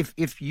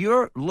 if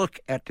you look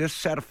at this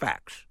set of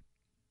facts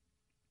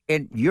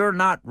and you're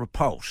not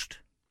repulsed,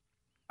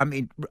 I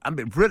mean,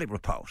 really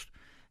repulsed,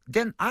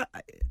 then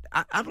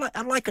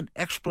I'd like an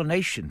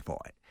explanation for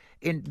it.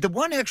 And the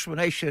one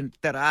explanation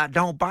that I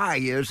don't buy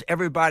is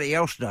everybody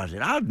else does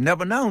it. I've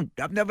never known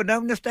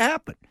this to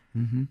happen.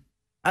 Mm-hmm.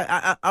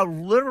 I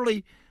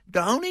literally,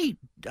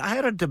 I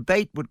had a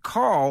debate with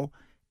Carl,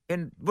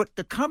 and what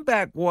the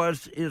comeback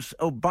is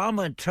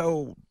Obama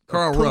told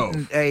Karl Putin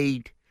Rove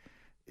aide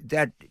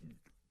that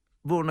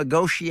will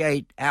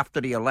negotiate after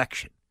the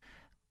election.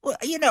 Well,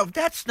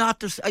 that's not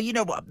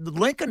the.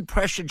 Lincoln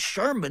pressured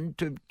Sherman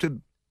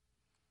to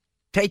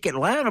take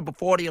Atlanta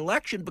before the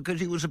election because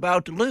he was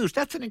about to lose.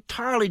 That's an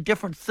entirely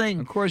different thing.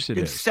 Of course it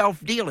is.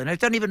 Self-dealing. It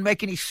doesn't even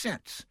make any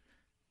sense.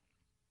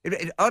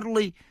 It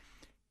utterly.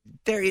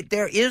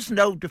 There is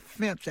no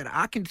defense that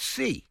I can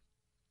see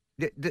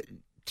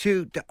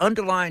to the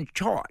underlying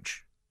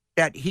charge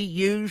that he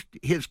used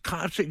his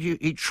constitution.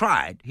 He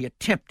tried. He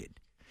attempted.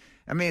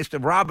 I mean, it's the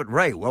Robert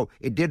Ray. Well,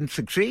 it didn't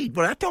succeed.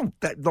 Well,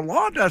 the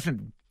law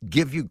doesn't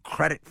give you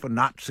credit for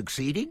not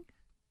succeeding.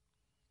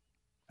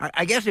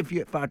 I guess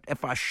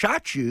if I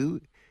shot you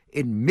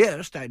and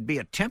missed, I'd be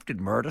attempted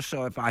murder.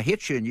 So if I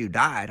hit you and you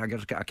died, I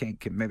guess I can't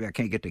get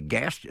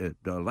the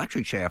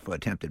electric chair for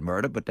attempted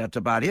murder. But that's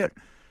about it.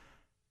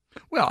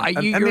 Well,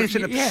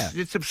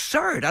 it's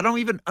absurd. I don't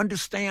even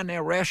understand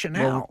their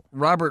rationale. Well,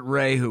 Robert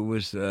Ray, who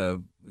was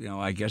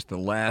I guess the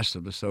last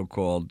of the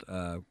so-called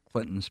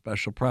Clinton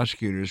special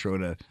prosecutors,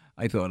 wrote a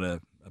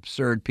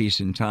absurd piece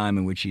in Time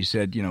in which he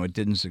said, it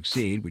didn't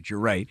succeed, which you're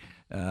right.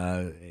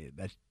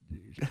 That's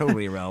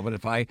totally irrelevant.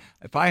 If I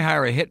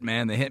hire a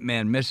hitman, the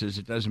hitman misses,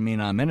 it doesn't mean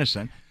I'm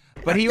innocent.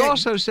 But he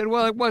also said,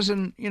 well, it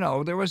wasn't,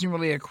 there wasn't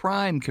really a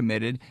crime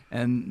committed.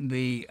 And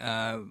the,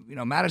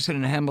 Madison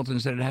and Hamilton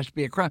said it has to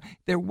be a crime.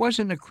 There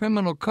wasn't a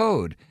criminal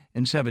code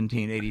in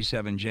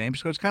 1787, James,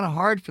 so it's kind of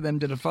hard for them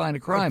to define a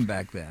crime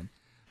back then.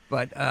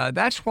 But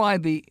that's why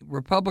the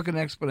Republican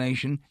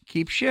explanation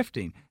keeps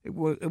shifting. It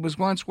was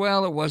once,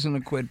 well, it wasn't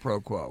a quid pro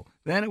quo.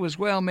 Then it was,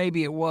 well,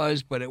 maybe it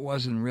was, but it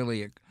wasn't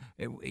really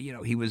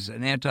he was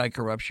an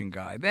anti-corruption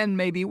guy. Then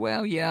maybe,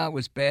 well, yeah, it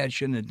was bad,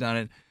 shouldn't have done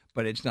it,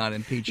 but it's not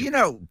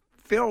impeachable.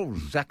 Phil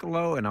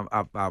Zekolo, and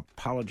I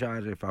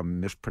apologize if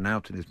I'm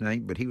mispronouncing his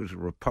name, but he was a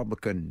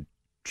Republican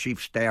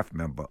chief staff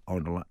member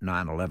on the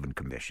 9/11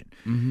 Commission.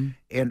 Mm-hmm.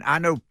 And I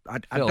know, I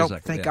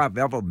don't think yeah. I've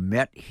ever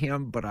met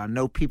him, but I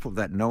know people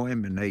that know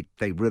him, and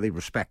they really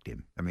respect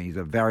him. I mean, he's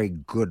a very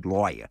good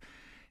lawyer.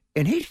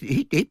 And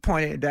he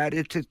pointed out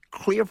it's a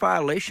clear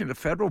violation of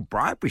the federal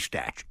bribery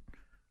statute.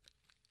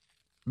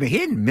 I mean, he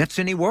didn't mince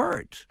any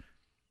words.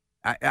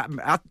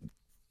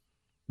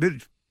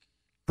 It's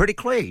pretty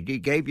clear. He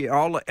gave you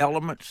all the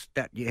elements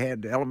that you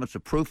had, the elements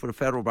of proof of the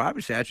federal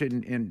bribery statute,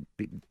 and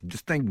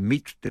this thing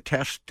meets the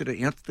test to the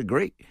nth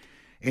degree.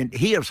 And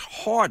he is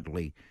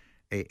hardly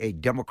a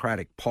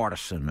Democratic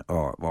partisan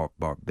or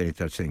any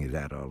such thing as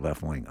that, or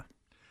left winger.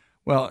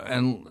 Well,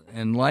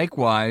 and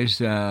likewise,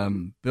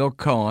 Bill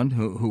Cohen,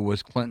 who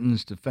was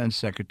Clinton's defense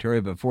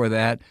secretary before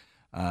that,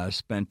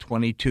 spent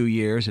 22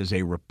 years as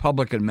a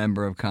Republican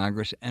member of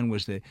Congress and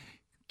was the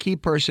key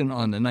person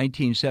on the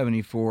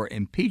 1974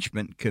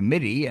 impeachment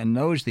committee and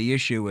knows the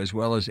issue as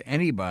well as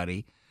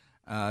anybody,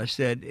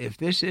 said if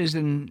this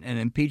isn't an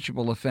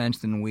impeachable offense,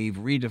 then we've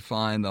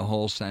redefined the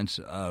whole sense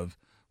of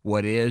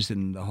what is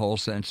and the whole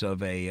sense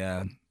of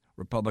a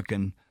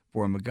Republican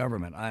form of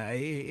government.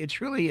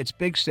 It's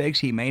big stakes.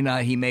 He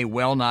may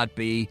well not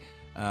be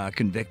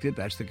convicted.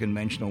 That's the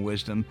conventional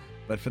wisdom.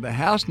 But for the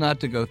House not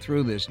to go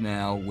through this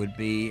now would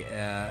be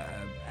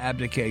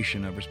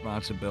abdication of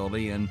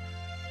responsibility, and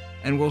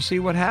we'll see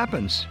what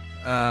happens.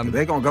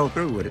 They're going to go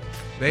through with it.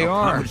 They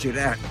are. I promise you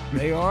that.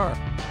 They are.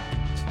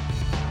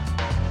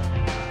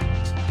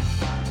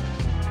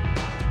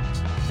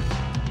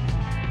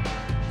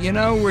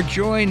 We're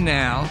joined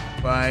now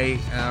by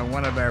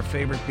one of our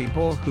favorite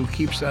people who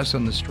keeps us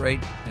on the straight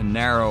and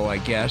narrow, I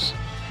guess,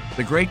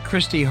 the great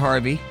Christy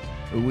Harvey,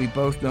 who we've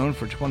both known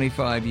for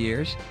 25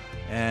 years.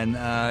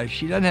 And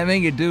she doesn't have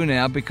anything to do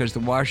now because the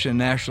Washington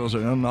Nationals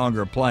are no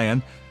longer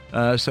playing.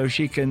 So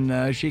she can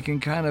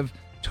kind of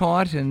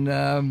taunt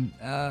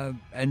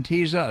and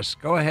tease us.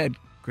 Go ahead,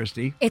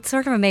 Christy. It's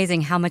sort of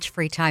amazing how much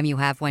free time you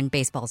have when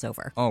baseball's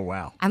over. Oh,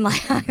 wow.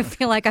 I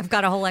feel like I've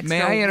got a whole extra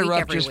May I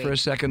interrupt week just every for a week.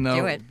 second,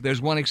 though? Do it.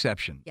 There's one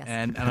exception, Yes.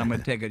 and I'm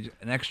going to take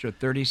an extra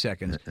 30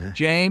 secoins.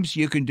 James,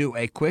 you can do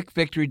a quick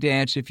victory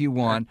dance if you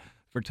want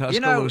for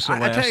Tuscaloosa I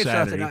tell last you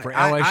Saturday something, for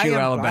I LSU, am,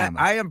 Alabama.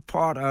 I am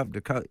part of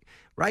the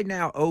right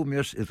now. Ole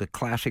Miss is a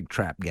classic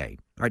trap game.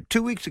 All right,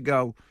 2 weeks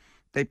ago,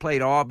 they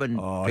played Auburn.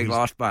 They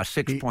lost by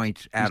 6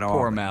 points at Auburn.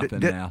 Poor mouthing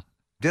now.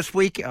 This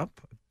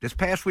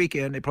past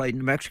weekend, they played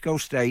New Mexico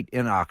State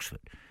in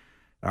Oxford.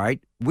 All right,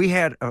 we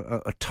had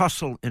a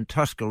tussle in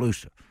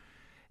Tuscaloosa,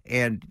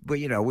 and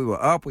we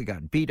were up, we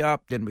got beat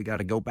up, then we got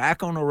to go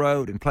back on the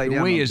road and play.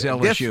 We is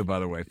LSU, by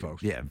the way,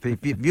 folks. Yeah,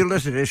 if you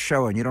listen to this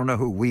show and you don't know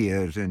who we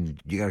is,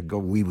 and you got to go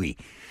we.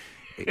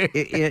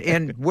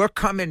 And we're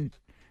coming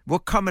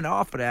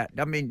off of that.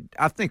 I mean,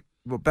 I think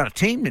we're a better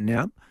team than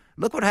them.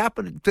 Look what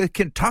happened to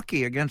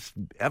Kentucky against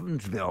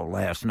Evansville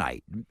last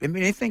night. I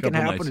mean, anything can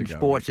happen in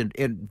sports,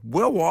 and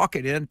we're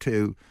walking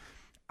into.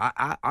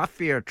 I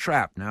fear a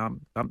trap. Now,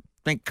 I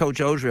think Coach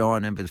Ozrio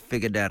and them has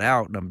figured that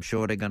out, and I'm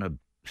sure they're going to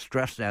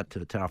stress that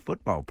to our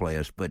football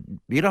players. But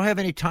you don't have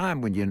any time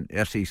when you're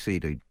in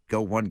SEC to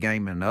go one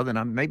game and another.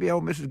 And maybe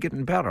Ole Miss is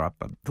getting better.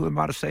 Who am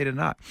I to say they're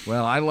not?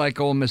 Well, I like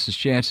Ole Miss's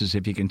chances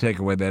if you can take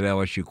away that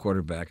LSU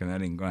quarterback, and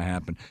that ain't going to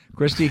happen.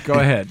 Christy, go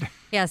ahead.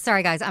 Yeah,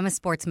 sorry, guys. I'm a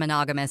sports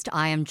monogamist.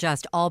 I am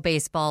just all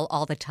baseball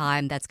all the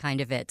time. That's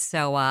kind of it.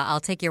 So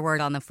I'll take your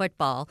word on the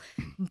football.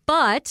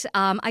 But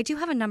I do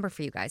have a number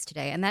for you guys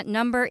today, and that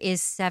number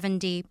is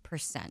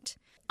 70%.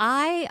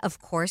 I, of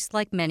course,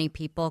 like many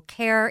people,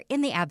 care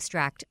in the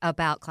abstract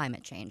about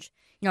climate change.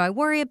 I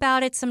worry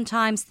about it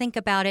sometimes, think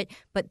about it,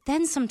 but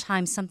then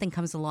sometimes something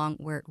comes along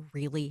where it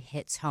really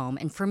hits home.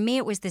 And for me,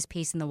 it was this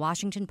piece in the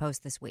Washington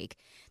Post this week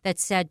that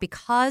said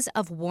because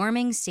of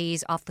warming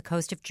seas off the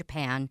coast of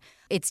Japan,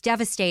 it's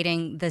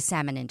devastating the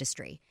salmon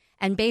industry.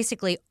 And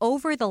basically,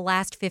 over the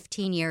last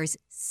 15 years,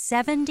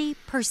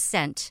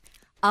 70%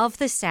 of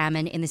the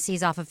salmon in the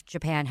seas off of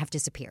Japan have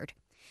disappeared.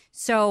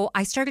 So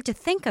I started to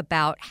think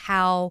about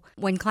how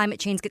when climate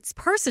change gets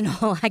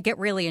personal, I get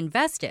really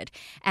invested.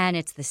 And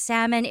it's the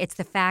salmon. It's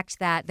the fact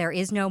that there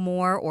is no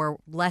more or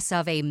less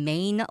of a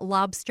Maine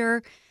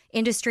lobster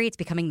industry. It's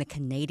becoming the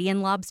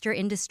Canadian lobster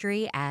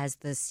industry as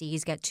the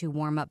seas get too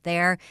warm up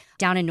there.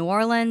 Down in New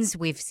Orleans,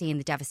 we've seen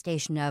the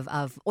devastation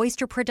of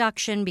oyster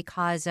production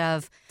because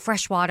of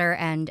freshwater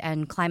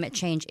and climate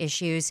change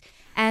issues.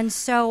 And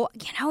so,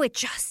 it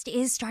just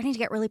is starting to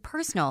get really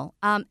personal.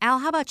 Al,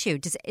 how about you?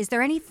 Is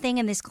there anything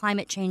in this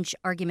climate change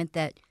argument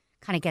that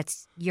kind of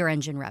gets your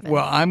engine revving?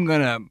 Well, I'm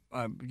going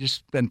to just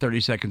spend 30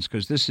 seconds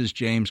because this is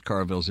James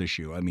Carville's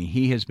issue. I mean,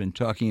 he has been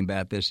talking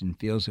about this and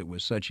feels it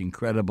with such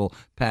incredible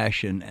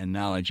passion and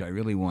knowledge. I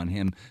really want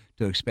him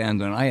to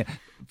expand on.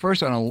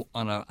 First, on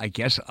a I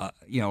guess a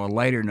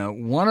lighter note,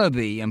 one of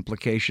the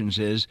implications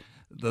is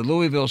the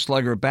Louisville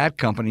Slugger Bat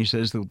Company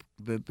says that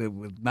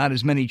with not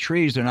as many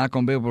trees, they're not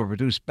going to be able to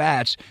produce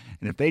bats.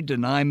 And if they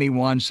deny me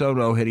Juan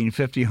Soto hitting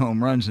 50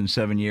 home runs in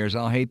 7 years,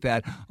 I'll hate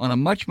that. On a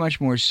much, much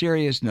more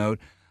serious note,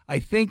 I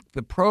think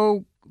the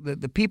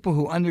people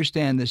who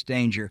understand this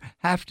danger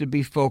have to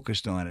be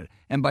focused on it.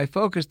 And by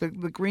focus, the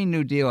Green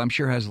New Deal, I'm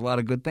sure, has a lot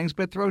of good things,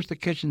 but it throws the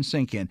kitchen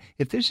sink in.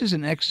 If this is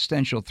an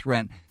existential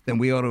threat, then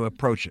we ought to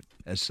approach it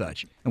as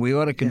such. And we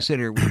ought to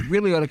consider, we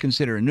really ought to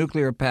consider a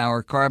nuclear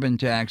power, carbon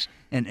tax,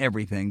 and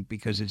everything,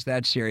 because it's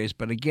that serious.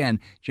 But again,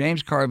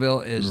 James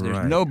Carville there's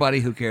nobody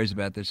who cares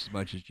about this as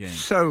much as James.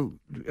 So,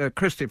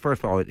 Christy,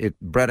 first of all,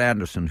 Brett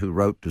Anderson, who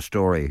wrote the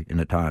story in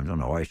the Times on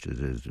the oysters,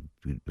 is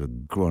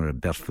one of the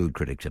best food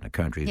critics in the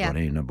country. He's won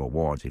any number of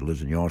awards. He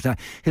lives in New Orleans. Now,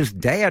 his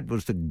dad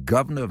was the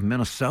governor of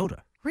Minnesota.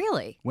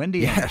 Really? Wendy?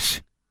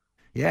 Yes.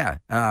 Yeah.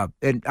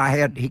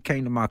 And he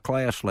came to my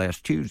class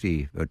last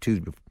Tuesday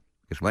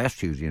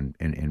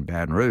in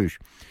Baton Rouge.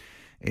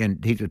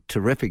 And he's a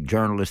terrific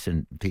journalist,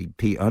 and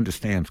he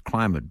understands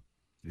climate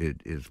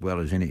as well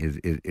as any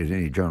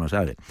journalist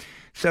out there.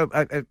 So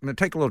I'm going to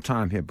take a little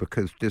time here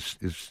because this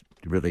is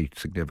really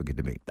significant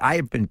to me. I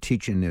have been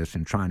teaching this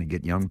and trying to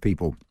get young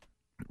people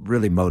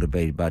really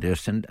motivated by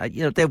this, and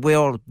they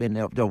will, and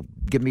they'll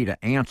give me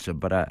the answer,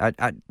 but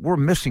we're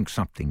missing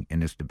something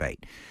in this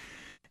debate.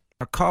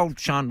 I called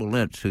Sean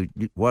Wilentz, who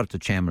was the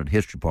chairman of the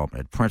history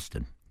department at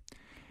Princeton,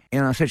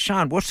 and I said,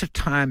 Sean, what's the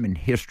time in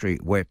history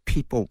where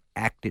people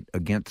acted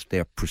against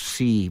their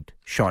perceived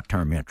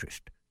short-term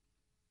interest?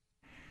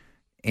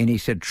 And he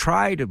said,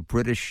 try the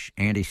British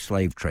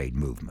anti-slave trade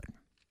movement.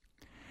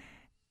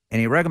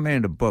 And he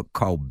recommended a book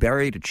called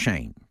Bury the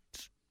Chains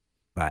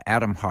by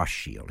Adam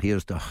Hochschild. He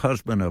is the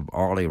husband of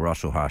Arlie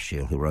Russell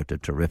Hochschild, who wrote the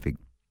terrific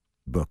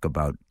book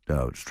about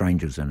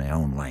strangers in their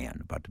own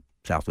land, about the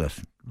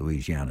Southwest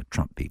Louisiana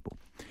Trump people.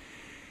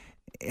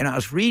 And I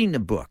was reading the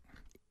book,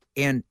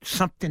 and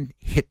something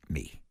hit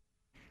me.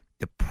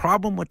 The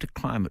problem with the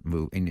climate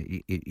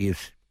movement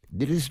is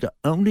it is the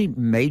only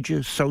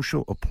major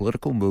social or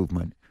political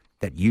movement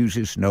that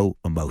uses no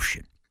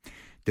emotion.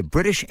 The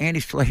British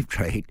anti-slave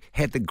trade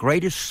had the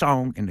greatest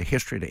song in the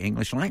history of the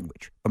English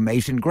language,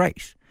 Amazing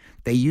Grace.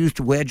 They used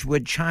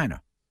Wedgwood china.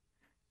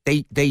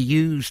 They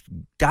used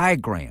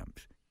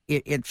diagrams.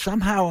 It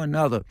somehow or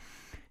another,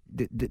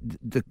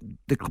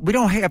 we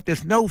don't have.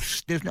 There's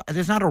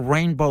not a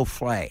rainbow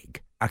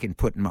flag I can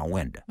put in my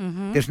window.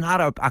 Mm-hmm. There's not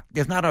a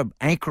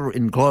anchor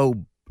and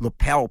globe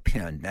lapel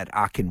pin that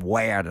I can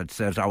wear that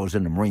says I was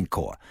in the Marine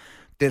Corps.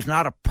 There's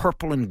not a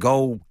purple and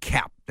gold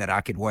cap that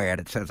I could wear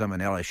that says I'm an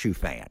LSU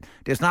fan.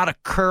 There's not a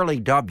curly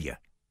W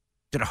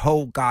to the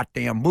whole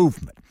goddamn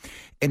movement.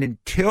 And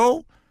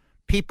until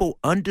people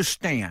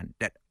understand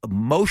that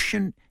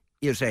emotion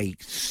is a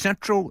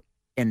central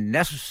and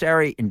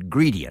necessary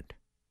ingredient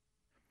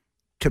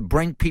to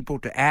bring people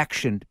to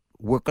action,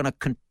 we're going to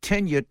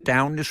continue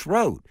down this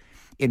road.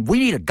 And we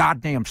need a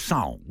goddamn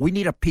song. We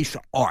need a piece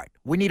of art.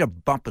 We need a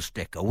bumper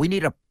sticker. We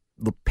need a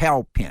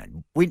lapel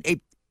pin.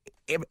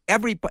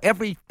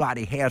 Everybody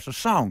has a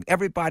song.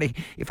 Everybody,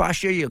 if I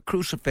show you a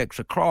crucifix,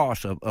 a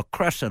cross, a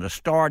crescent, a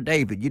Star of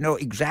David, you know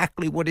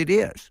exactly what it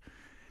is.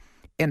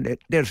 And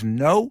there's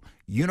no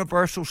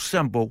universal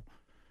symbol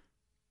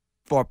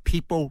for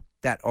people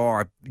that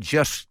are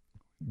just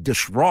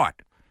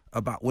distraught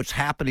about what's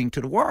happening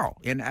to the world.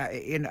 And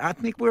I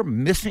think we're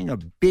missing a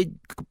big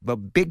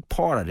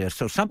part of this.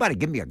 So somebody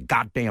give me a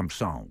goddamn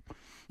song.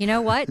 You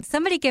know what?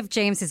 Somebody give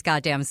James his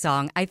goddamn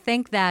song. I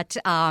think that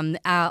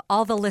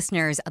all the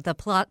listeners of the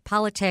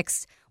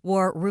Politics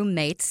War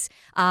Roommates,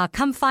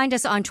 come find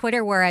us on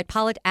Twitter. We're at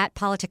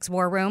Politics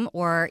War Room,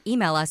 or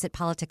email us at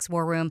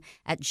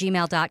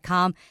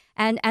politicswarroom@gmail.com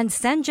and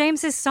send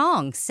James his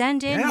song.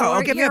 Send in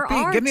your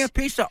art. Give me a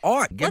piece of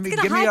art. Let's get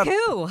a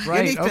haiku.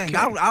 Anything. Okay.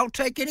 I'll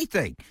take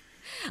anything.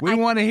 We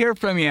want to hear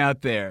from you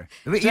out there.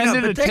 But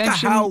think of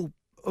how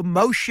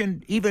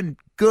emotion, even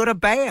good or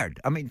bad.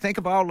 I mean, think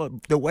of all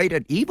the way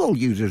that evil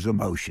uses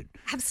emotion.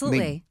 Absolutely.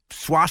 I mean,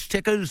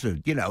 swastikas,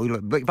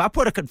 if I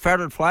put a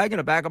Confederate flag in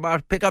the back of my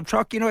pickup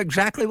truck, you know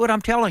exactly what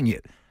I'm telling you.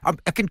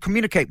 I can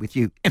communicate with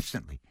you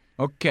instantly.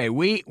 Okay,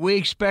 we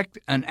expect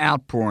an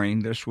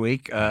outpouring this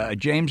week.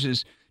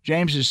 James's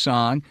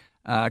song.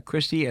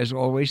 Christy, as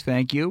always,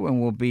 thank you, and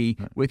we'll be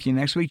with you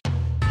next week.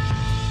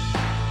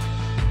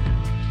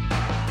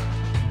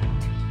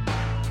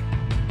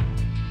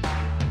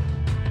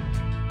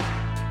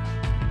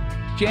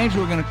 James,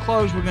 we're going to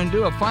close. We're going to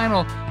do a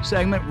final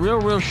segment,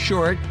 real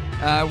short.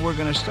 We're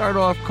going to start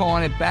off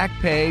calling it Back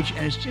Page,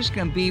 and it's just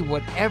going to be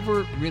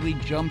whatever really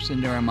jumps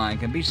into our mind.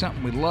 It can be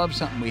something we love,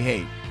 something we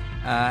hate.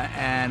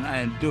 And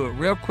I do it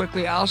real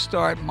quickly. I'll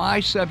start.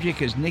 My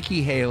subject is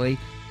Nikki Haley,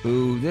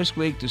 who this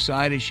week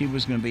decided she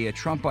was going to be a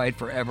Trumpite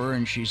forever,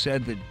 and she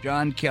said that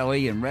John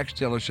Kelly and Rex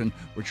Tillerson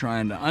were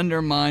trying to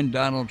undermine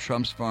Donald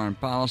Trump's foreign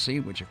policy,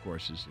 which, of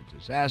course, is a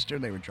disaster.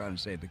 They were trying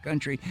to save the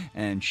country,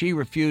 and she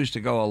refused to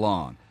go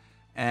along.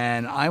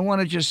 And I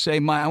want to just say,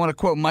 I want to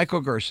quote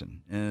Michael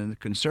Gerson, the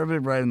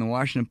conservative writer in the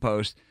Washington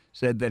Post,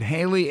 said that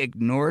Haley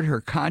ignored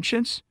her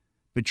conscience,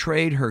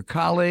 betrayed her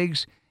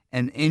colleagues,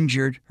 and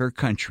injured her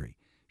country.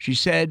 She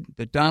said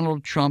that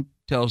Donald Trump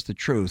tells the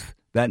truth.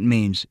 That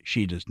means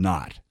she does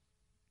not.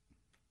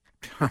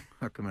 How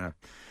come I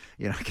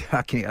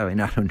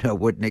don't know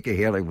what Nikki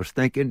Haley was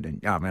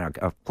thinking. And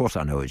of course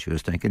I know what she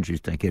was thinking. She's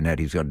thinking that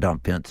he's going to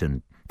dump Pence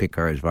and pick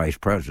her as vice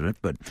president.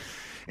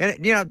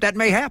 That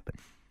may happen.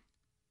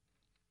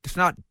 It's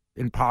not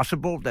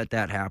impossible that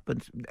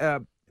happens.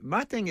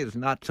 My thing is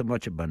not so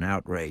much of an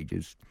outrage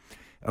as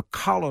a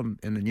column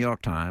in the New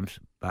York Times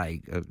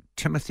by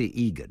Timothy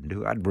Egan,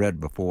 who I'd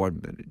read before,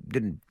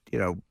 didn't,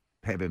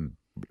 have him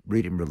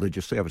read him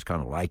religiously. I was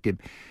kind of liked him,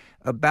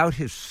 about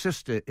his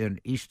sister in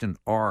Eastern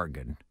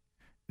Oregon,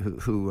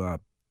 who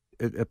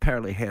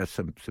apparently has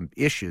some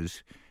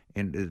issues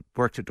and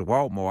works at the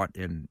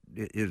Walmart and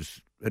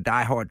is a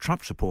diehard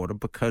Trump supporter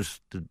because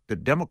the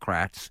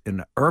Democrats and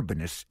the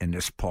urbanists in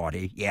this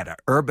party, the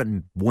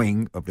urban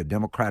wing of the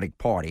Democratic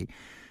Party,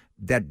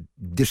 that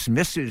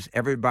dismisses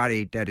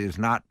everybody that is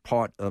not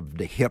part of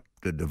the hip,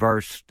 the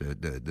diverse,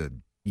 the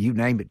you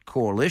name it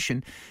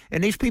coalition,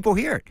 and these people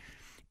hear it.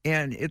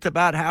 And it's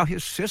about how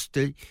his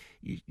sister,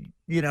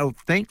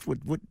 thinks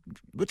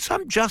with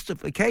some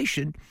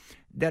justification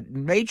that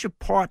major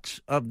parts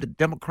of the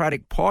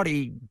Democratic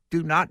Party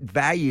do not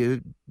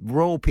value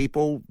rural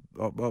people,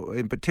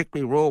 in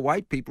particularly rural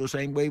white people, the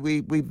same way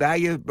we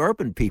value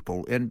urban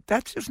people. And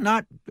that's just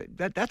not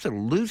that's a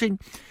losing.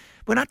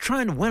 We're not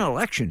trying to win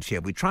elections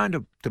here. We're trying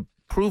to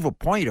prove a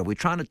point, or we're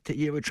trying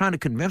to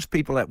convince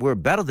people that we're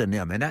better than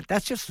them, and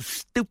that's just a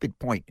stupid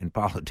point in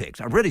politics,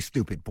 a really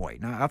stupid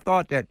point. Now, I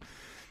thought that.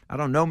 I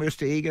don't know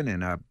Mr. Egan,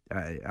 and I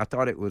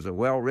thought it was a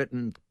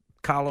well-written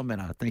column,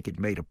 and I think it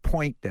made a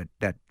point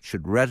that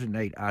should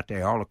resonate out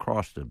there all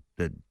across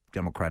the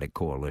Democratic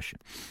coalition.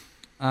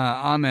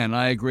 Amen.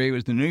 I agree. It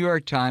was the New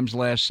York Times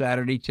last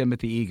Saturday,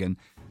 Timothy Egan.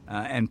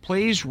 And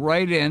please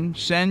write in,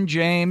 send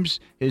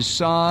James his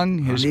song,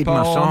 his poem,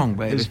 my song,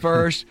 baby. His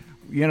verse.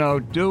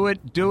 Do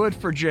it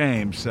for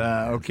James,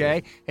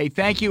 okay? Hey,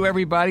 thank you,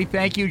 everybody.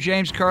 Thank you,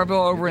 James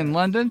Carville over in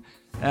London.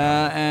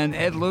 And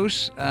Ed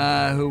Luce,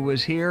 who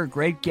was here,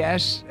 great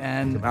guest.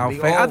 And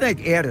I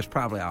think Ed is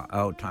probably our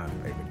old-time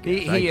favorite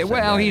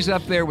guest. He's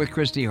up there with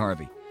Christy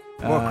Harvey.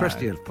 Well,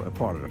 Christy is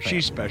part of the family.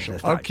 She's special.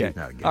 She's okay.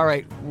 not All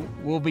right.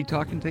 We'll be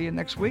talking to you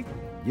next week.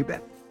 You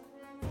bet.